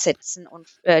Standard setzen und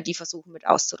die versuchen mit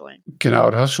auszurollen.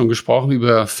 Genau, du hast schon gesprochen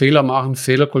über Fehler machen,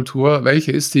 Fehlerkultur.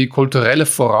 Welche ist die kulturelle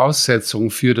Voraussetzung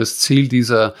für das Ziel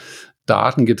dieser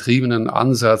datengetriebenen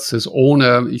Ansatzes,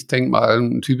 ohne, ich denke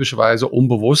mal, typischerweise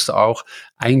unbewusst auch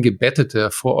eingebettete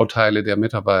Vorurteile der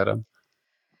Mitarbeiter?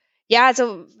 Ja,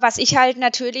 also was ich halt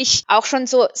natürlich auch schon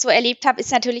so erlebt habe, ist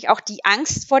natürlich auch die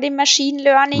Angst vor dem Machine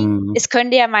Learning. Es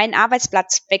könnte ja meinen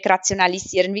Arbeitsplatz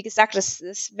wegrationalisieren. Wie gesagt, das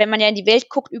ist, wenn man ja in die Welt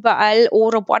guckt, überall,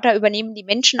 Roboter übernehmen die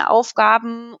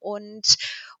Menschenaufgaben und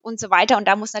so weiter. Und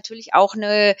da muss natürlich auch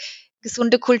eine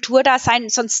gesunde Kultur da sein,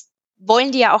 sonst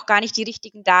wollen die ja auch gar nicht die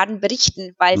richtigen Daten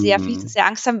berichten, weil sie ja viel zu sehr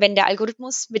Angst haben, wenn der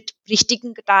Algorithmus mit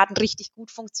richtigen Daten richtig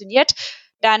gut funktioniert,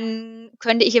 dann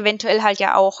könnte ich eventuell halt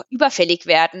ja auch überfällig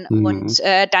werden. Und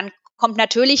dann kommt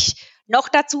natürlich noch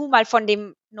dazu, mal von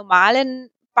dem normalen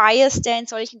Bias, der in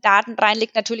solchen Daten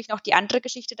reinliegt, natürlich noch die andere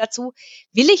Geschichte dazu.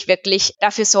 Will ich wirklich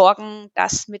dafür sorgen,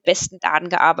 dass mit besten Daten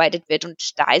gearbeitet wird?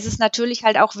 Und da ist es natürlich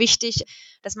halt auch wichtig,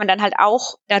 dass man dann halt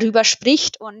auch darüber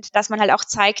spricht und dass man halt auch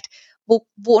zeigt, wo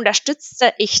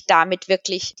unterstütze ich damit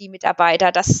wirklich die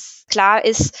Mitarbeiter, dass klar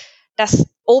ist, dass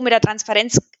mit der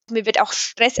Transparenz, mir wird auch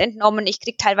Stress entnommen, ich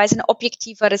kriege teilweise eine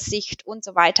objektivere Sicht und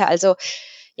so weiter. Also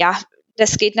ja,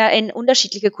 das geht in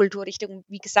unterschiedliche Kulturrichtungen.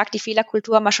 Wie gesagt, die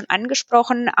Fehlerkultur haben wir schon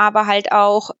angesprochen, aber halt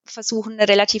auch versuchen, eine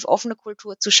relativ offene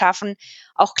Kultur zu schaffen,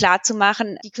 auch klar zu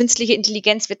machen, die künstliche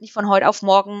Intelligenz wird nicht von heute auf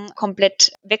morgen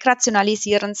komplett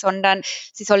wegrationalisieren, sondern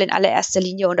sie soll in allererster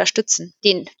Linie unterstützen,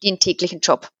 den täglichen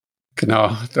Job.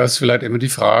 Genau, das ist vielleicht immer die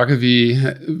Frage, wie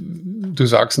du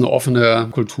sagst, eine offene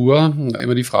Kultur.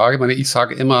 Immer die Frage, ich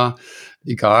sage immer,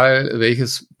 egal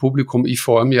welches Publikum ich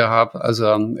vor mir habe,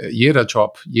 also jeder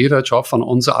Job von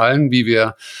uns allen, wie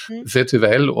wir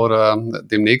virtuell oder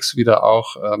demnächst wieder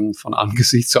auch von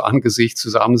Angesicht zu Angesicht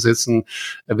zusammensitzen,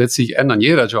 wird sich ändern.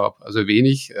 Jeder Job, also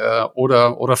wenig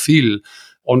oder viel.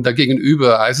 Und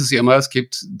dagegenüber heißt es ja immer, es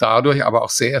gibt dadurch aber auch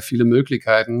sehr viele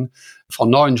Möglichkeiten von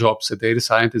neuen Jobs. Der Data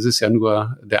Scientist ist ja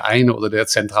nur der eine oder der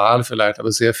zentrale vielleicht,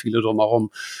 aber sehr viele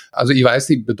drumherum. Also ich weiß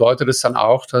nicht, bedeutet es dann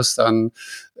auch,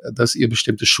 dass ihr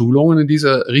bestimmte Schulungen in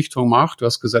diese Richtung macht? Du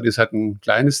hast gesagt, ihr seid ein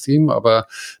kleines Team, aber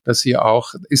dass ihr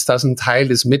auch, ist das ein Teil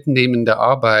des Mitnehmen der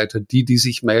Arbeit, die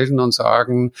sich melden und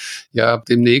sagen, ja,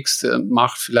 demnächst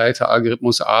macht vielleicht der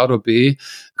Algorithmus A oder B,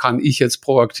 kann ich jetzt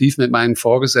proaktiv mit meinen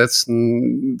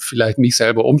Vorgesetzten vielleicht mich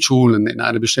selber umschulen in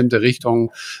eine bestimmte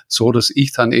Richtung, so dass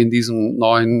ich dann in diesem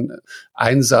neuen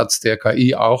Einsatz der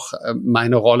KI auch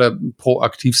meine Rolle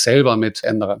proaktiv selber mit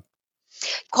ändere?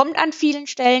 Kommt an vielen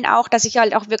Stellen auch, dass sich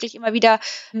halt auch wirklich immer wieder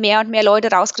mehr und mehr Leute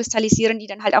rauskristallisieren, die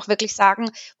dann halt auch wirklich sagen,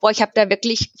 ich habe da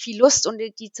wirklich viel Lust und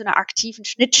die zu einer aktiven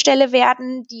Schnittstelle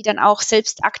werden, die dann auch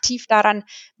selbst aktiv daran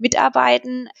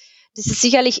mitarbeiten. Das ist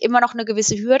sicherlich immer noch eine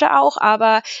gewisse Hürde auch,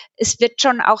 aber es wird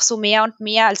schon auch so mehr und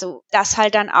mehr, also dass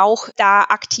halt dann auch da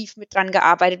aktiv mit dran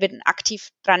gearbeitet wird und aktiv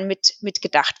dran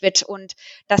mitgedacht wird und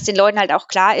dass den Leuten halt auch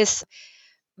klar ist,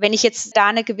 wenn ich jetzt da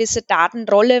eine gewisse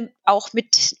Datenrolle auch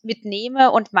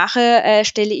mitnehme und mache,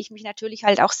 stelle ich mich natürlich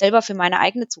halt auch selber für meine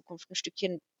eigene Zukunft ein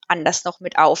Stückchen anders noch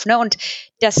mit auf, ne? Und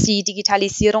dass die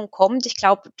Digitalisierung kommt, ich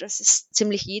glaube, das ist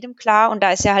ziemlich jedem klar. Und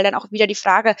da ist ja halt dann auch wieder die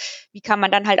Frage, wie kann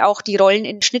man dann halt auch die Rollen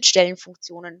in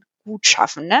Schnittstellenfunktionen gut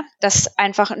schaffen, ne? Dass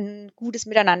einfach ein gutes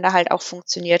Miteinander halt auch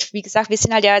funktioniert. Wie gesagt, wir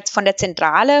sind halt ja jetzt von der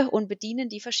Zentrale und bedienen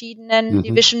die verschiedenen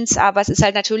Divisions, aber es ist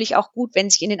halt natürlich auch gut, wenn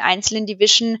sich in den einzelnen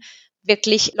Division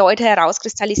wirklich Leute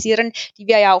herauskristallisieren, die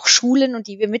wir ja auch schulen und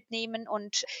die wir mitnehmen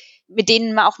und mit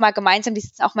denen wir auch mal gemeinsam, die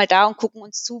sitzen auch mal da und gucken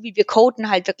uns zu, wie wir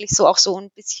coden, halt wirklich so auch so ein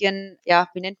bisschen, ja,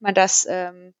 wie nennt man das,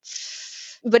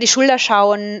 über die Schulter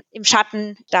schauen, im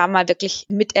Schatten, da mal wirklich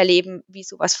miterleben, wie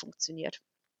sowas funktioniert.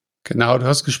 Genau, du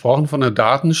hast gesprochen von einer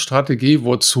Datenstrategie.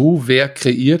 Wozu? Wer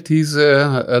kreiert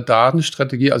diese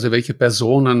Datenstrategie? Also welche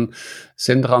Personen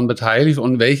sind daran beteiligt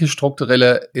und welche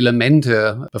strukturelle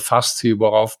Elemente befasst sie,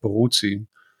 worauf beruht sie?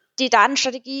 Die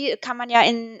Datenstrategie kann man ja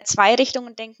in zwei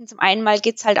Richtungen denken. Zum einen mal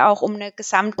geht es halt auch um eine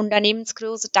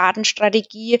Gesamtunternehmensgröße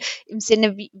Datenstrategie im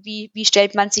Sinne, wie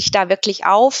stellt man sich da wirklich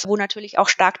auf, wo natürlich auch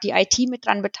stark die IT mit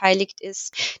dran beteiligt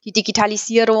ist, die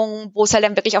Digitalisierung, wo es halt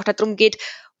dann wirklich auch darum geht,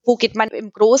 wo geht man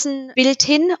im großen Bild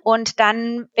hin? Und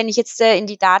dann, wenn ich jetzt in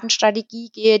die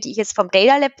Datenstrategie gehe, die ich jetzt vom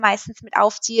Data Lab meistens mit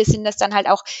aufziehe, sind das dann halt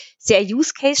auch sehr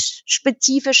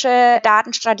Use-Case-spezifische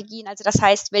Datenstrategien. Also das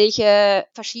heißt, welche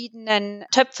verschiedenen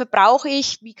Töpfe brauche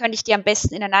ich? Wie kann ich die am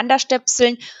besten ineinander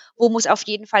stöpseln? Wo muss auf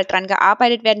jeden Fall dran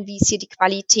gearbeitet werden? Wie ist hier die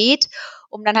Qualität?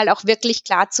 Um dann halt auch wirklich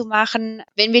klar zu machen,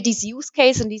 wenn wir diese Use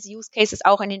Cases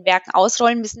auch in den Werken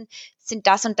ausrollen müssen, sind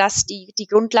das und das die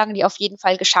Grundlagen, die auf jeden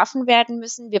Fall geschaffen werden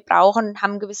müssen. Wir haben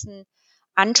einen gewissen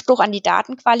Anspruch an die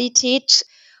Datenqualität,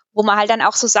 wo man halt dann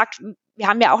auch so sagt, wir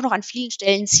haben ja auch noch an vielen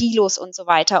Stellen Silos und so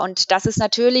weiter. Und das ist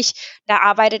natürlich, da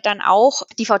arbeitet dann auch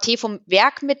die VT vom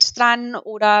Werk mit dran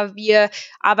oder wir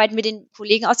arbeiten mit den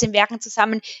Kollegen aus den Werken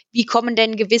zusammen. Wie kommen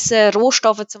denn gewisse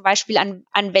Rohstoffe zum Beispiel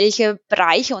an welche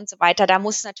Bereiche und so weiter? Da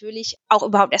muss natürlich auch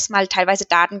überhaupt erstmal teilweise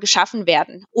Daten geschaffen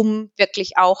werden, um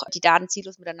wirklich auch die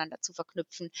Datensilos miteinander zu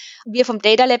verknüpfen. Wir vom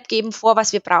Data Lab geben vor,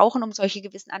 was wir brauchen, um solche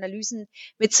gewissen Analysen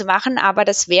mitzumachen. Aber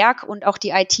das Werk und auch die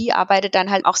IT arbeitet dann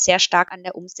halt auch sehr stark an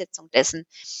der Umsetzung dessen.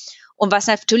 Und was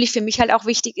natürlich für mich halt auch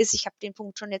wichtig ist, ich habe den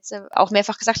Punkt schon jetzt auch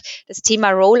mehrfach gesagt, das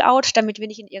Thema Rollout, damit wir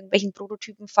nicht in irgendwelchen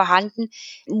Prototypen vorhanden,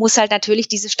 muss halt natürlich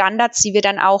diese Standards, die wir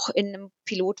dann auch in einem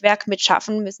Pilotwerk mit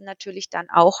schaffen, müssen natürlich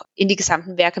dann auch in die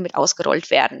gesamten Werke mit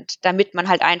ausgerollt werden, damit man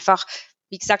halt einfach,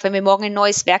 wie gesagt, wenn wir morgen in ein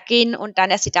neues Werk gehen und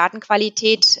dann erst die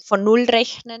Datenqualität von Null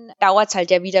rechnen, dauert es halt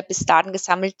ja wieder, bis Daten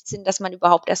gesammelt sind, dass man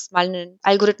überhaupt erst mal einen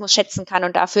Algorithmus schätzen kann.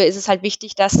 Und dafür ist es halt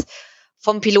wichtig, dass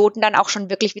vom Piloten dann auch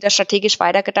schon wirklich wieder strategisch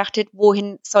weitergedacht wird,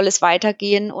 wohin soll es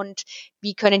weitergehen und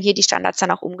wie können hier die Standards dann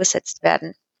auch umgesetzt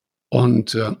werden.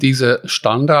 Und diese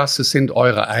Standards, das sind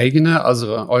eure eigene,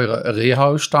 also eure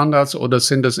Rehaus-Standards, oder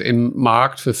sind das im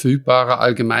Markt verfügbare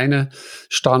allgemeine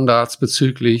Standards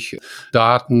bezüglich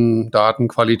Daten,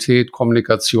 Datenqualität,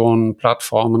 Kommunikation,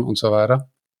 Plattformen und so weiter?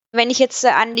 Wenn ich jetzt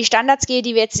an die Standards gehe,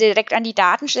 die wir jetzt direkt an die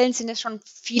Daten stellen, sind es schon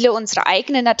viele unsere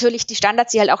eigenen. Natürlich die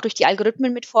Standards, die halt auch durch die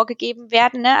Algorithmen mit vorgegeben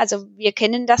werden. Ne? Also wir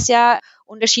kennen das ja,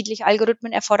 unterschiedliche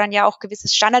Algorithmen erfordern ja auch gewisse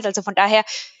Standards. Also von daher,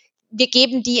 wir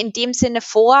geben die in dem Sinne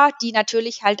vor, die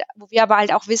natürlich halt, wo wir aber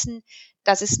halt auch wissen,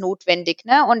 das ist notwendig.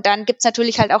 Ne? Und dann gibt's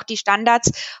natürlich halt auch die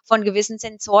Standards von gewissen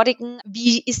Sensoriken.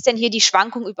 Wie ist denn hier die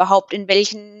Schwankung überhaupt? In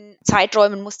welchen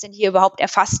Zeiträumen muss denn hier überhaupt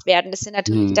erfasst werden? Das sind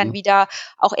natürlich dann wieder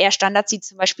auch eher Standards, die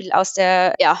zum Beispiel aus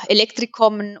der Elektrik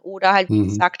kommen oder halt, wie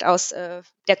gesagt, aus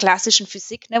der klassischen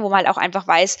Physik, ne? Wo man halt auch einfach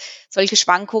weiß, solche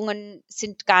Schwankungen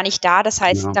sind gar nicht da. Das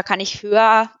heißt, da kann ich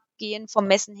höher gehen vom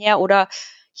Messen her oder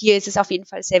hier ist es auf jeden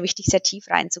Fall sehr wichtig, sehr tief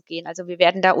reinzugehen. Also wir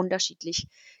werden da unterschiedlich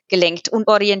gelenkt und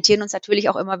orientieren uns natürlich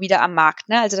auch immer wieder am Markt.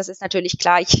 Ne? Also das ist natürlich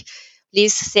klar. Ich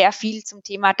lese sehr viel zum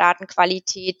Thema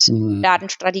Datenqualität,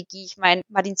 Datenstrategie. Ich meine,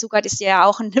 Martin Zuckert ist ja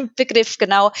auch ein Begriff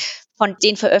genau von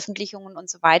den Veröffentlichungen und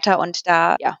so weiter. Und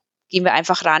da gehen wir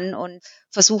einfach ran und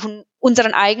versuchen,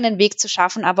 unseren eigenen Weg zu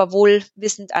schaffen, aber wohl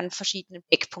wissend an verschiedenen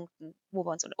Eckpunkten, wo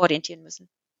wir uns orientieren müssen.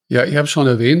 Ja, ich habe schon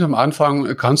erwähnt am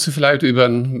Anfang, kannst du vielleicht über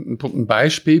ein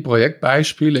Beispiel,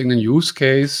 Projektbeispiel, irgendeinen Use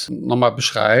Case nochmal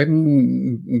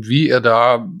beschreiben, wie ihr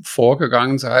da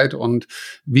vorgegangen seid und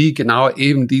wie genau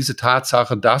eben diese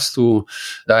Tatsache, dass du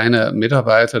deine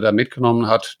Mitarbeiter da mitgenommen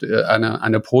hast,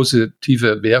 eine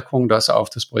positive Wirkung, das auf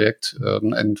das Projekt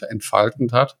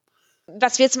entfaltet hat?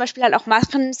 Was wir zum Beispiel halt auch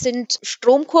machen, sind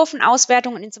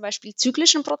Stromkurvenauswertungen in zum Beispiel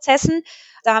zyklischen Prozessen.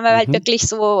 Da haben wir halt wirklich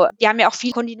so, wir haben ja auch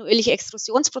viel kontinuierliche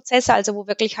Extrusionsprozesse, also wo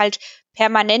wirklich halt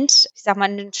permanent, ich sag mal,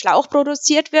 ein Schlauch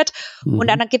produziert wird. Und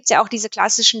dann gibt's ja auch diese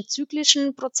klassischen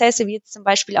zyklischen Prozesse, wie jetzt zum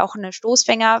Beispiel auch eine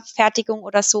Stoßfängerfertigung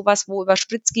oder sowas, wo über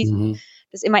Spritzgießen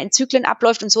das immer in Zyklen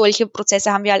abläuft. Und solche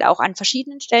Prozesse haben wir halt auch an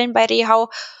verschiedenen Stellen bei Rehau.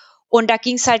 Und da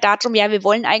ging es halt darum, wir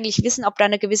wollen eigentlich wissen, ob da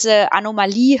eine gewisse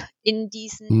Anomalie in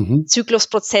diesem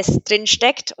Zyklusprozess drin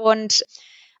steckt. Und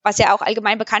was ja auch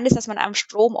allgemein bekannt ist, dass man am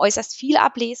Strom äußerst viel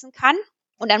ablesen kann.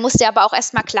 Und dann muss der aber auch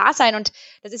erstmal klar sein. Und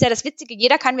das ist ja das Witzige.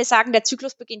 Jeder kann mir sagen, der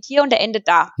Zyklus beginnt hier und der endet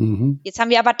da. Jetzt haben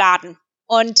wir aber Daten.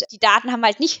 Und die Daten haben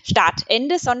halt nicht Start,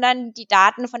 Ende, sondern die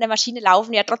Daten von der Maschine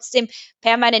laufen ja trotzdem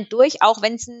permanent durch, auch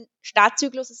wenn es ein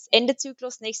Startzyklus ist,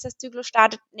 Endezyklus, nächster Zyklus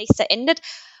startet, nächster endet.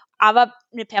 Aber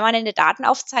eine permanente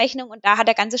Datenaufzeichnung und da hat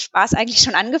der ganze Spaß eigentlich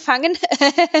schon angefangen.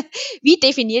 Wie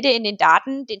definiert ihr in den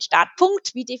Daten den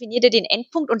Startpunkt? Wie definiert ihr den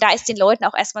Endpunkt? Und da ist den Leuten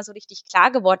auch erstmal so richtig klar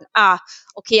geworden,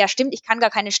 okay, ja stimmt, ich kann gar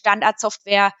keine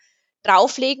Standardsoftware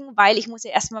drauflegen, weil ich muss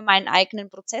ja erstmal meinen eigenen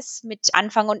Prozess mit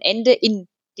Anfang und Ende in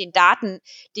den Daten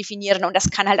definieren und das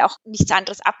kann halt auch nichts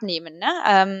anderes abnehmen.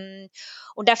 Ne?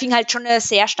 Und da fing halt schon eine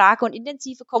sehr starke und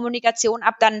intensive Kommunikation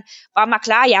ab. Dann war mal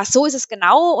klar, so ist es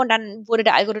genau und dann wurde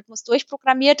der Algorithmus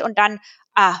durchprogrammiert und dann,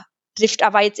 trifft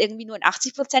aber jetzt irgendwie nur in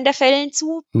 80% der Fällen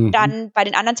zu. Dann bei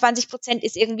den anderen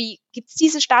 20% gibt's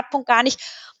diesen Startpunkt gar nicht.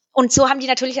 Und so haben die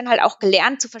natürlich dann halt auch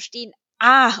gelernt zu verstehen,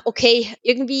 okay,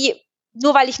 irgendwie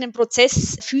nur weil ich einen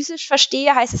Prozess physisch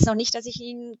verstehe, heißt es noch nicht, dass ich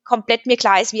ihn komplett mir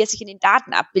klar ist, wie er sich in den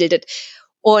Daten abbildet.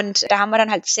 Und da haben wir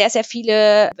dann halt sehr, sehr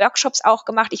viele Workshops auch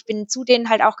gemacht. Ich bin zu denen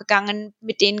halt auch gegangen,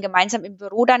 mit denen gemeinsam im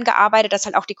Büro dann gearbeitet, dass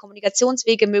halt auch die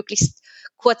Kommunikationswege möglichst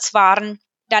kurz waren.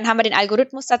 Dann haben wir den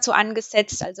Algorithmus dazu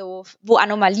angesetzt, also wo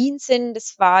Anomalien sind.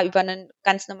 Das war über ein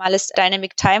ganz normales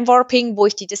Dynamic Time Warping, wo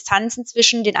ich die Distanzen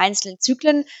zwischen den einzelnen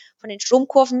Zyklen von den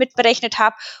Stromkurven mitberechnet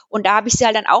habe. Und da habe ich sie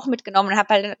halt dann auch mitgenommen und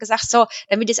habe halt gesagt, so,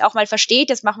 damit ihr es auch mal versteht,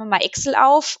 jetzt machen wir mal Excel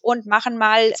auf und machen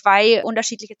mal 2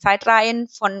 unterschiedliche Zeitreihen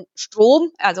von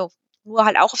Strom, also nur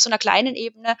halt auch auf so einer kleinen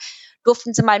Ebene,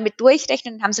 durften sie mal mit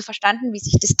durchrechnen, dann haben sie verstanden, wie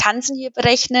sich Distanzen hier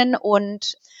berechnen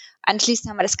und anschließend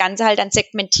haben wir das Ganze halt dann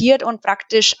segmentiert und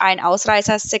praktisch ein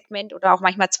Ausreißersegment oder auch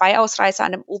manchmal 2 Ausreißer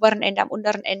an dem oberen Ende, am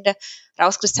unteren Ende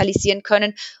rauskristallisieren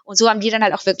können. Und so haben die dann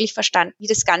halt auch wirklich verstanden, wie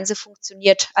das Ganze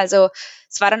funktioniert. Also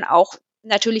es war dann auch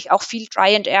natürlich auch viel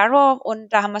Try and Error und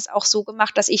da haben wir es auch so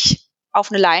gemacht, dass ich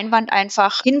auf eine Leinwand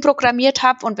einfach hinprogrammiert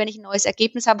habe. Und wenn ich ein neues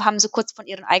Ergebnis habe, haben sie kurz von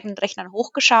ihren eigenen Rechnern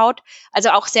hochgeschaut. Also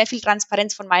auch sehr viel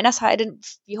Transparenz von meiner Seite.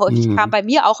 Wie häufig kam bei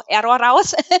mir auch Error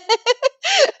raus,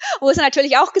 wo sie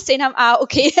natürlich auch gesehen haben,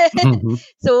 okay,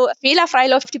 so fehlerfrei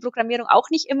läuft die Programmierung auch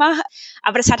nicht immer.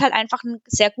 Aber das hat halt einfach ein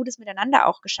sehr gutes Miteinander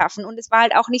auch geschaffen. Und es war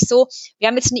halt auch nicht so, wir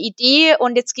haben jetzt eine Idee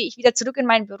und jetzt gehe ich wieder zurück in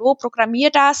mein Büro,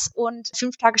 programmiere das und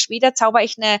 5 Tage später zauber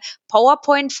ich eine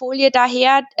PowerPoint-Folie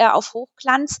daher auf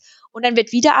Hochglanz und dann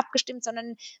wird wieder abgestimmt,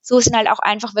 sondern so sind halt auch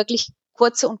einfach wirklich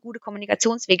kurze und gute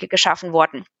Kommunikationswege geschaffen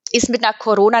worden. Ist mit einer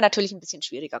Corona natürlich ein bisschen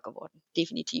schwieriger geworden,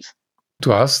 definitiv.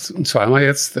 Du hast zweimal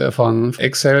jetzt von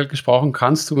Excel gesprochen.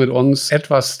 Kannst du mit uns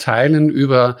etwas teilen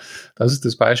über, das ist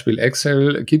das Beispiel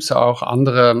Excel, gibt es auch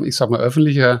andere, ich sag mal,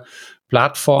 öffentliche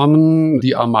Plattformen,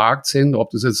 die am Markt sind,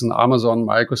 ob das jetzt ein Amazon,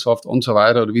 Microsoft und so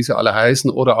weiter oder wie sie alle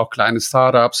heißen oder auch kleine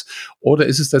Startups? Oder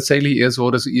ist es tatsächlich eher so,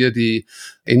 dass ihr die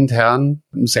intern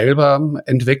selber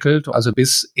entwickelt, also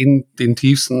bis in den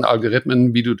tiefsten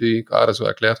Algorithmen, wie du die gerade so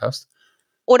erklärt hast?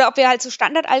 Oder ob wir halt so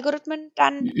Standardalgorithmen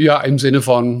dann... Ja, im Sinne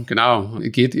von, genau,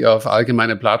 geht ihr auf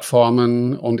allgemeine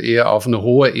Plattformen und eher auf eine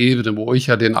hohe Ebene, wo ich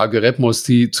ja den Algorithmus,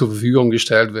 die zur Verfügung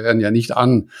gestellt werden, ja nicht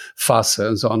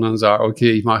anfasse, sondern sage,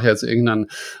 okay, ich mache jetzt irgendeinen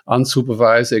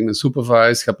Unsupervised, irgendeinen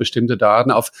Supervised, ich habe bestimmte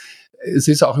Daten auf. Es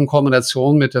ist auch in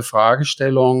Kombination mit der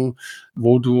Fragestellung,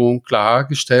 wo du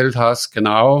klargestellt hast,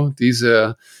 genau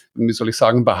diese, wie soll ich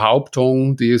sagen,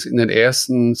 Behauptung, die es in den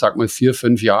ersten, sag mal 4,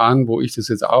 5 Jahren, wo ich das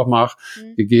jetzt auch mache,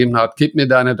 gegeben hat, gib mir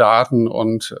deine Daten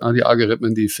und die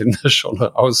Algorithmen, die finden das schon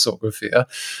raus, so ungefähr.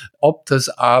 Ob das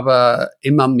aber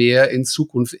immer mehr in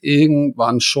Zukunft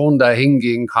irgendwann schon dahin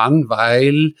gehen kann,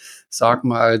 weil, sag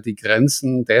mal, die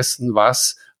Grenzen dessen,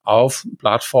 was auf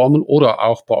Plattformen oder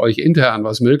auch bei euch intern,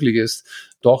 was möglich ist,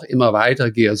 doch immer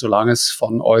weitergehe, solange es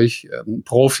von euch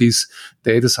Profis,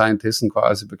 Data Scientisten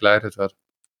quasi begleitet wird.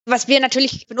 Was wir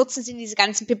natürlich benutzen, sind diese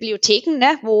ganzen Bibliotheken,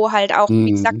 ne, wo halt auch,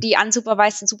 wie gesagt, die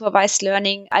Unsupervised und Supervised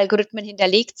Learning Algorithmen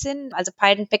hinterlegt sind, also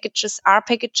Python Packages, R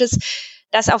Packages,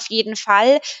 das auf jeden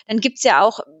Fall. Dann gibt's ja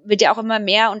auch, wird ja auch immer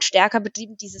mehr und stärker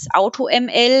betrieben, dieses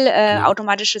Auto-ML,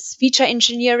 automatisches Feature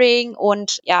Engineering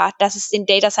und ja, dass es den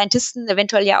Data Scientisten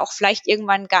eventuell ja auch vielleicht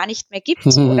irgendwann gar nicht mehr gibt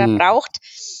oder braucht.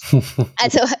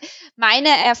 Also meine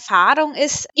Erfahrung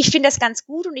ist, ich finde das ganz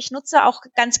gut und ich nutze auch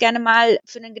ganz gerne mal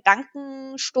für einen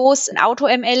Gedankenstoß ein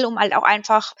Auto-ML, um halt auch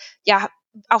einfach, ja,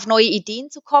 auf neue Ideen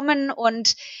zu kommen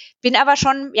und bin aber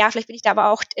schon, ja, vielleicht bin ich da aber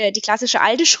auch die klassische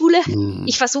alte Schule.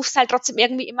 Ich versuche es halt trotzdem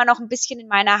irgendwie immer noch ein bisschen in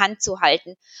meiner Hand zu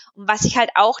halten. Und was ich halt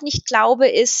auch nicht glaube,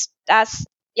 ist, dass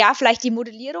ja, vielleicht die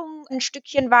Modellierung ein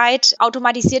Stückchen weit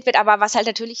automatisiert wird, aber was halt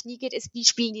natürlich nie geht, ist, wie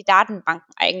spielen die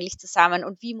Datenbanken eigentlich zusammen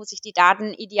und wie muss ich die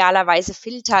Daten idealerweise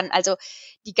filtern? Also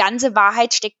die ganze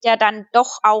Wahrheit steckt ja dann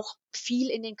doch auch viel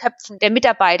in den Köpfen der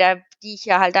Mitarbeiter, die ich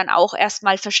ja halt dann auch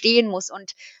erstmal verstehen muss.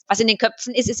 Und was in den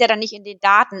Köpfen ist, ist ja dann nicht in den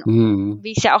Daten.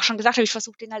 Wie ich es ja auch schon gesagt habe, ich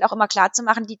versuche denen halt auch immer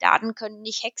klarzumachen, die Daten können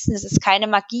nicht hexen. Es ist keine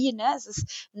Magie, ne? Es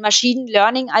ist ein Machine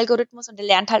Learning Algorithmus und der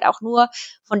lernt halt auch nur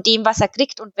von dem, was er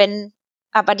kriegt. Und wenn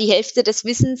aber die Hälfte des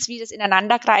Wissens, wie das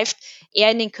ineinander greift,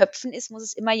 eher in den Köpfen ist, muss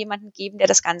es immer jemanden geben, der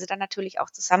das Ganze dann natürlich auch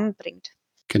zusammenbringt.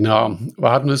 Genau,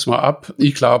 warten wir es mal ab.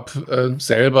 Ich glaube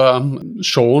selber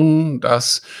schon,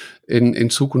 dass in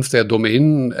Zukunft der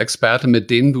Domänenexperte, mit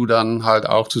denen du dann halt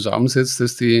auch zusammensitzt,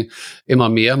 dass die immer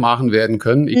mehr machen werden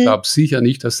können. Ich glaube sicher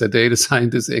nicht, dass der Data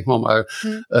Scientist irgendwann mal,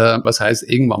 was heißt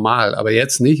irgendwann mal, aber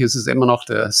jetzt nicht. Es ist immer noch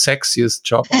der sexiest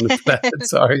Job on the planet,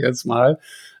 sage ich jetzt mal.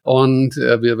 Und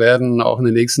wir werden auch in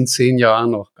den nächsten 10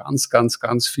 Jahren noch ganz, ganz,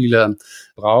 ganz viele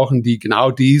brauchen, die genau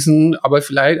diesen, aber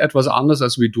vielleicht etwas anders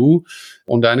als wie du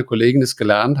und deine Kollegen es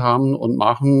gelernt haben und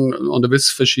machen. Und da wird es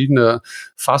verschiedene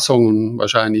Fassungen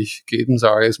wahrscheinlich geben,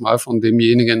 sage ich jetzt mal, von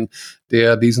demjenigen,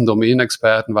 der diesen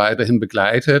Domänenexperten weiterhin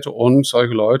begleitet und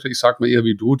solche Leute, ich sag mal eher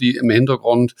wie du, die im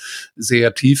Hintergrund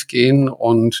sehr tief gehen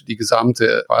und die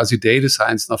gesamte quasi Data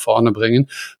Science nach vorne bringen,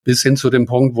 bis hin zu dem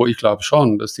Punkt, wo ich glaube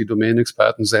schon, dass die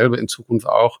Domänenexperten selber in Zukunft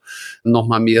auch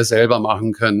nochmal mehr selber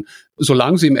machen können.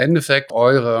 Solange sie im Endeffekt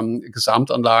eure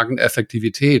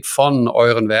Gesamtanlageneffektivität von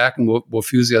euren Werken,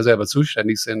 wofür sie ja selber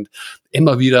zuständig sind,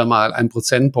 immer wieder mal 1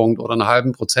 Prozentpunkt oder einen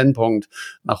halben Prozentpunkt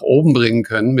nach oben bringen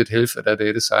können mit Hilfe der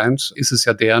Data Science, ist es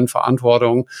ja deren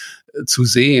Verantwortung zu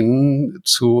sehen,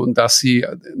 dass sie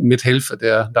mit Hilfe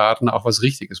der Daten auch was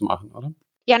Richtiges machen, oder?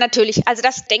 Ja, natürlich. Also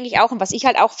das denke ich auch. Und was ich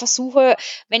halt auch versuche,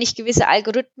 wenn ich gewisse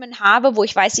Algorithmen habe, wo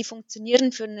ich weiß, sie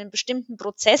funktionieren für einen bestimmten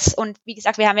Prozess. Und wie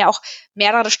gesagt, wir haben ja auch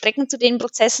mehrere Strecken zu den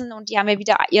Prozessen und die haben ja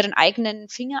wieder ihren eigenen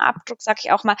Fingerabdruck, sag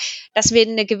ich auch mal, dass wir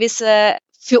eine gewisse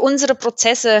für unsere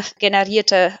Prozesse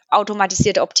generierte,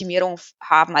 automatisierte Optimierung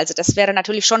haben. Also das wäre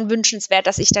natürlich schon wünschenswert,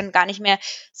 dass ich dann gar nicht mehr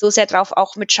so sehr drauf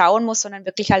auch mitschauen muss, sondern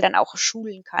wirklich halt dann auch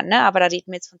schulen kann. Ne? Aber da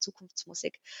reden wir jetzt von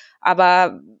Zukunftsmusik.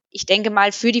 Aber ich denke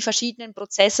mal, für die verschiedenen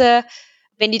Prozesse,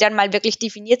 wenn die dann mal wirklich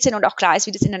definiert sind und auch klar ist,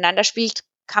 wie das ineinander spielt,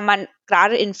 kann man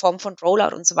gerade in Form von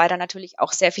Rollout und so weiter natürlich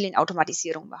auch sehr viel in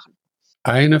Automatisierung machen.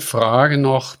 Eine Frage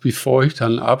noch, bevor ich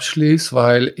dann abschließe,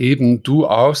 weil eben du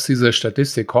aus dieser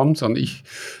Statistik kommst und ich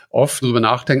oft drüber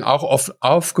nachdenke, auch oft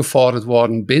aufgefordert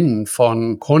worden bin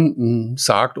von Kunden,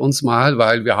 sagt uns mal,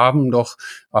 weil wir haben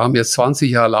jetzt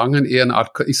 20 Jahre lang eher eine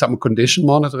Art, ich sag mal, Condition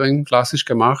Monitoring klassisch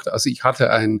gemacht. Also ich hatte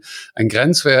einen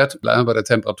Grenzwert, bleiben wir bei der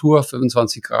Temperatur,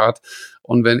 25 Grad.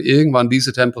 Und wenn irgendwann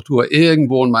diese Temperatur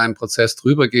irgendwo in meinem Prozess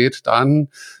drüber geht, dann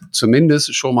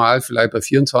zumindest schon mal vielleicht bei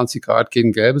 24 Grad geht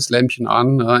ein gelbes Lämpchen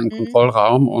an im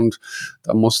Kontrollraum und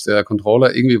da muss der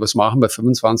Controller irgendwie was machen. Bei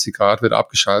 25 Grad wird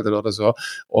abgeschaltet oder so.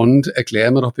 Und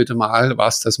erklär mir doch bitte mal,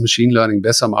 was das Machine Learning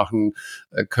besser machen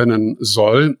können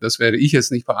soll. Das werde ich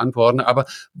jetzt nicht beantworten. Aber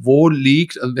wo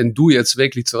liegt, wenn du jetzt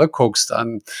wirklich zurückguckst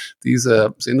an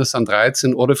sind es dann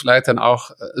 13 oder vielleicht dann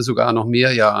auch sogar noch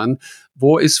mehr Jahren,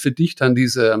 wo ist für dich dann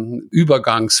dieser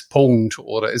Übergangspunkt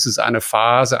oder ist es eine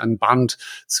Phase, ein Band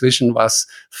zwischen was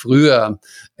früher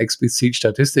explizit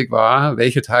Statistik war,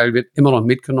 welcher Teil wird immer noch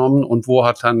mitgenommen und wo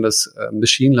hat dann das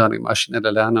Machine Learning,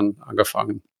 maschinelle Lernen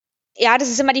angefangen? Ja, das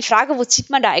ist immer die Frage, wo zieht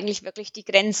man da eigentlich wirklich die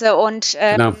Grenze? Und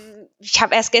genau. Ich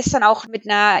habe erst gestern auch mit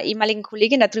einer ehemaligen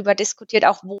Kollegin darüber diskutiert,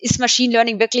 auch wo ist Machine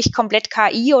Learning wirklich komplett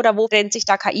KI oder wo trennt sich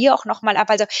da KI auch nochmal ab?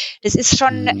 Also das ist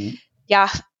schon,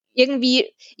 irgendwie,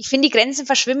 ich finde, die Grenzen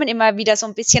verschwimmen immer wieder so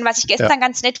ein bisschen, was ich gestern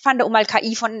ganz nett fand, um mal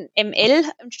KI von ML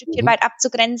ein Stückchen weit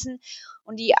abzugrenzen.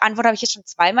 Und die Antwort habe ich jetzt schon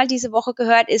zweimal diese Woche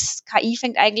gehört, ist, KI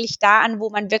fängt eigentlich da an, wo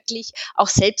man wirklich auch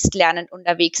selbstlernend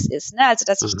unterwegs ist. Ne? Also,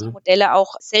 dass sich die Modelle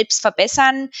auch selbst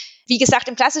verbessern. Wie gesagt,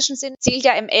 im klassischen Sinn zählt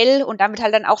ja ML und damit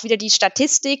halt dann auch wieder die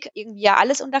Statistik, irgendwie ja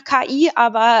alles unter KI,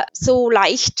 aber so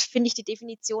leicht finde ich die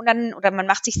Definition dann, oder man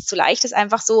macht sich zu leicht, das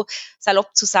einfach so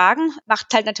salopp zu sagen,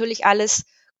 macht halt natürlich alles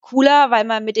cooler, weil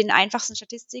man mit den einfachsten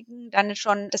Statistiken dann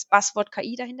schon das Buzzword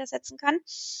KI dahinter setzen kann.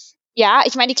 Ja,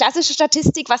 ich meine, die klassische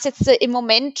Statistik, was jetzt im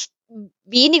Moment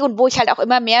wenig und wo ich halt auch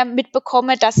immer mehr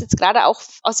mitbekomme, dass jetzt gerade auch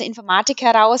aus der Informatik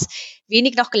heraus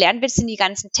wenig noch gelernt wird, sind die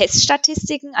ganzen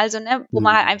Teststatistiken, also wo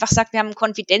man halt einfach sagt, wir haben ein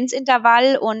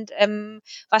Konfidenzintervall und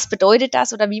was bedeutet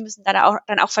das oder wie müssen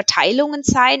dann auch Verteilungen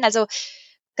sein, also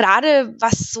gerade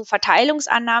was so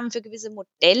Verteilungsannahmen für gewisse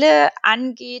Modelle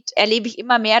angeht, erlebe ich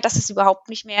immer mehr, dass es überhaupt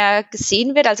nicht mehr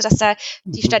gesehen wird. Also dass da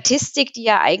die Statistik, die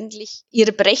ja eigentlich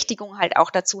ihre Berechtigung halt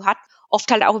auch dazu hat, oft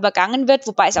halt auch übergangen wird,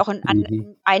 wobei es auch an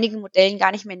einigen Modellen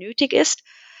gar nicht mehr nötig ist.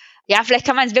 Ja, vielleicht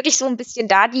kann man wirklich so ein bisschen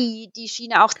da die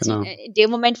Schiene auch ziehen. In dem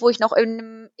Moment, wo ich noch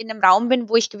in einem Raum bin,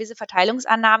 wo ich gewisse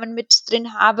Verteilungsannahmen mit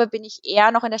drin habe, bin ich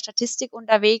eher noch in der Statistik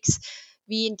unterwegs,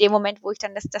 wie in dem Moment, wo ich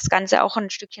dann das Ganze auch ein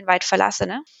Stückchen weit verlasse.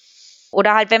 Ne?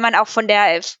 Oder halt, wenn man auch von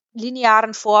der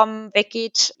linearen Form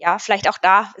weggeht, ja, vielleicht auch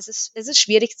da, es ist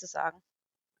schwierig zu sagen.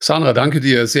 Sandra, danke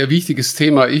dir. Sehr wichtiges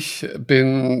Thema. Ich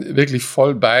bin wirklich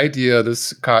voll bei dir,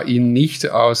 dass KI nicht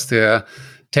aus der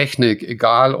Technik,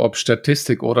 egal ob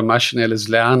Statistik oder maschinelles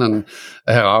Lernen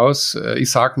heraus,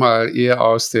 ich sag mal eher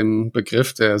aus dem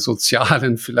Begriff der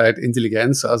sozialen vielleicht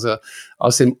Intelligenz, also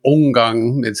aus dem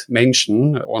Umgang mit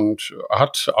Menschen und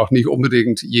hat auch nicht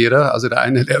unbedingt jeder, also der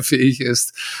eine, der fähig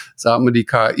ist, sagen wir, die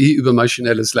KI über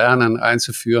maschinelles Lernen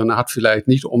einzuführen, hat vielleicht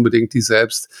nicht unbedingt die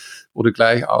selbst oder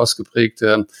gleich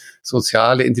ausgeprägte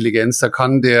soziale Intelligenz. Da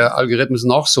kann der Algorithmus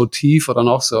noch so tief oder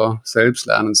noch so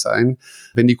selbstlernend sein.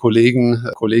 Wenn die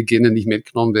Kolleginnen nicht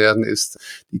mitgenommen werden, ist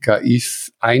die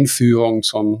KI-Einführung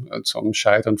zum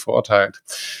Scheitern verurteilt.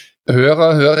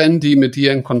 Hörerinnen, die mit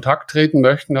dir in Kontakt treten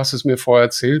möchten, hast du es mir vorher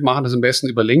erzählt, machen das am besten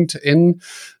über LinkedIn.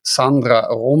 Sandra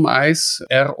Romeis,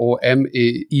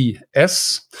 Romeis.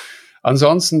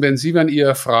 Ansonsten, wenn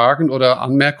ihr Fragen oder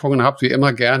Anmerkungen habt, wie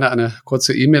immer gerne eine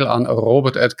kurze E-Mail an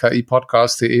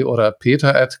robert@kipodcast.de oder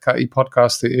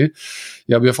peter@kipodcast.de.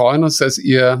 Ja, wir freuen uns, dass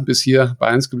ihr bis hier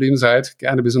bei uns geblieben seid.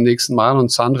 Gerne bis zum nächsten Mal.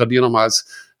 Und Sandra, dir nochmals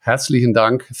herzlichen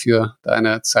Dank für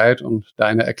deine Zeit und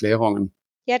deine Erklärungen.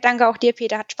 Ja, danke auch dir,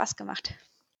 Peter. Hat Spaß gemacht.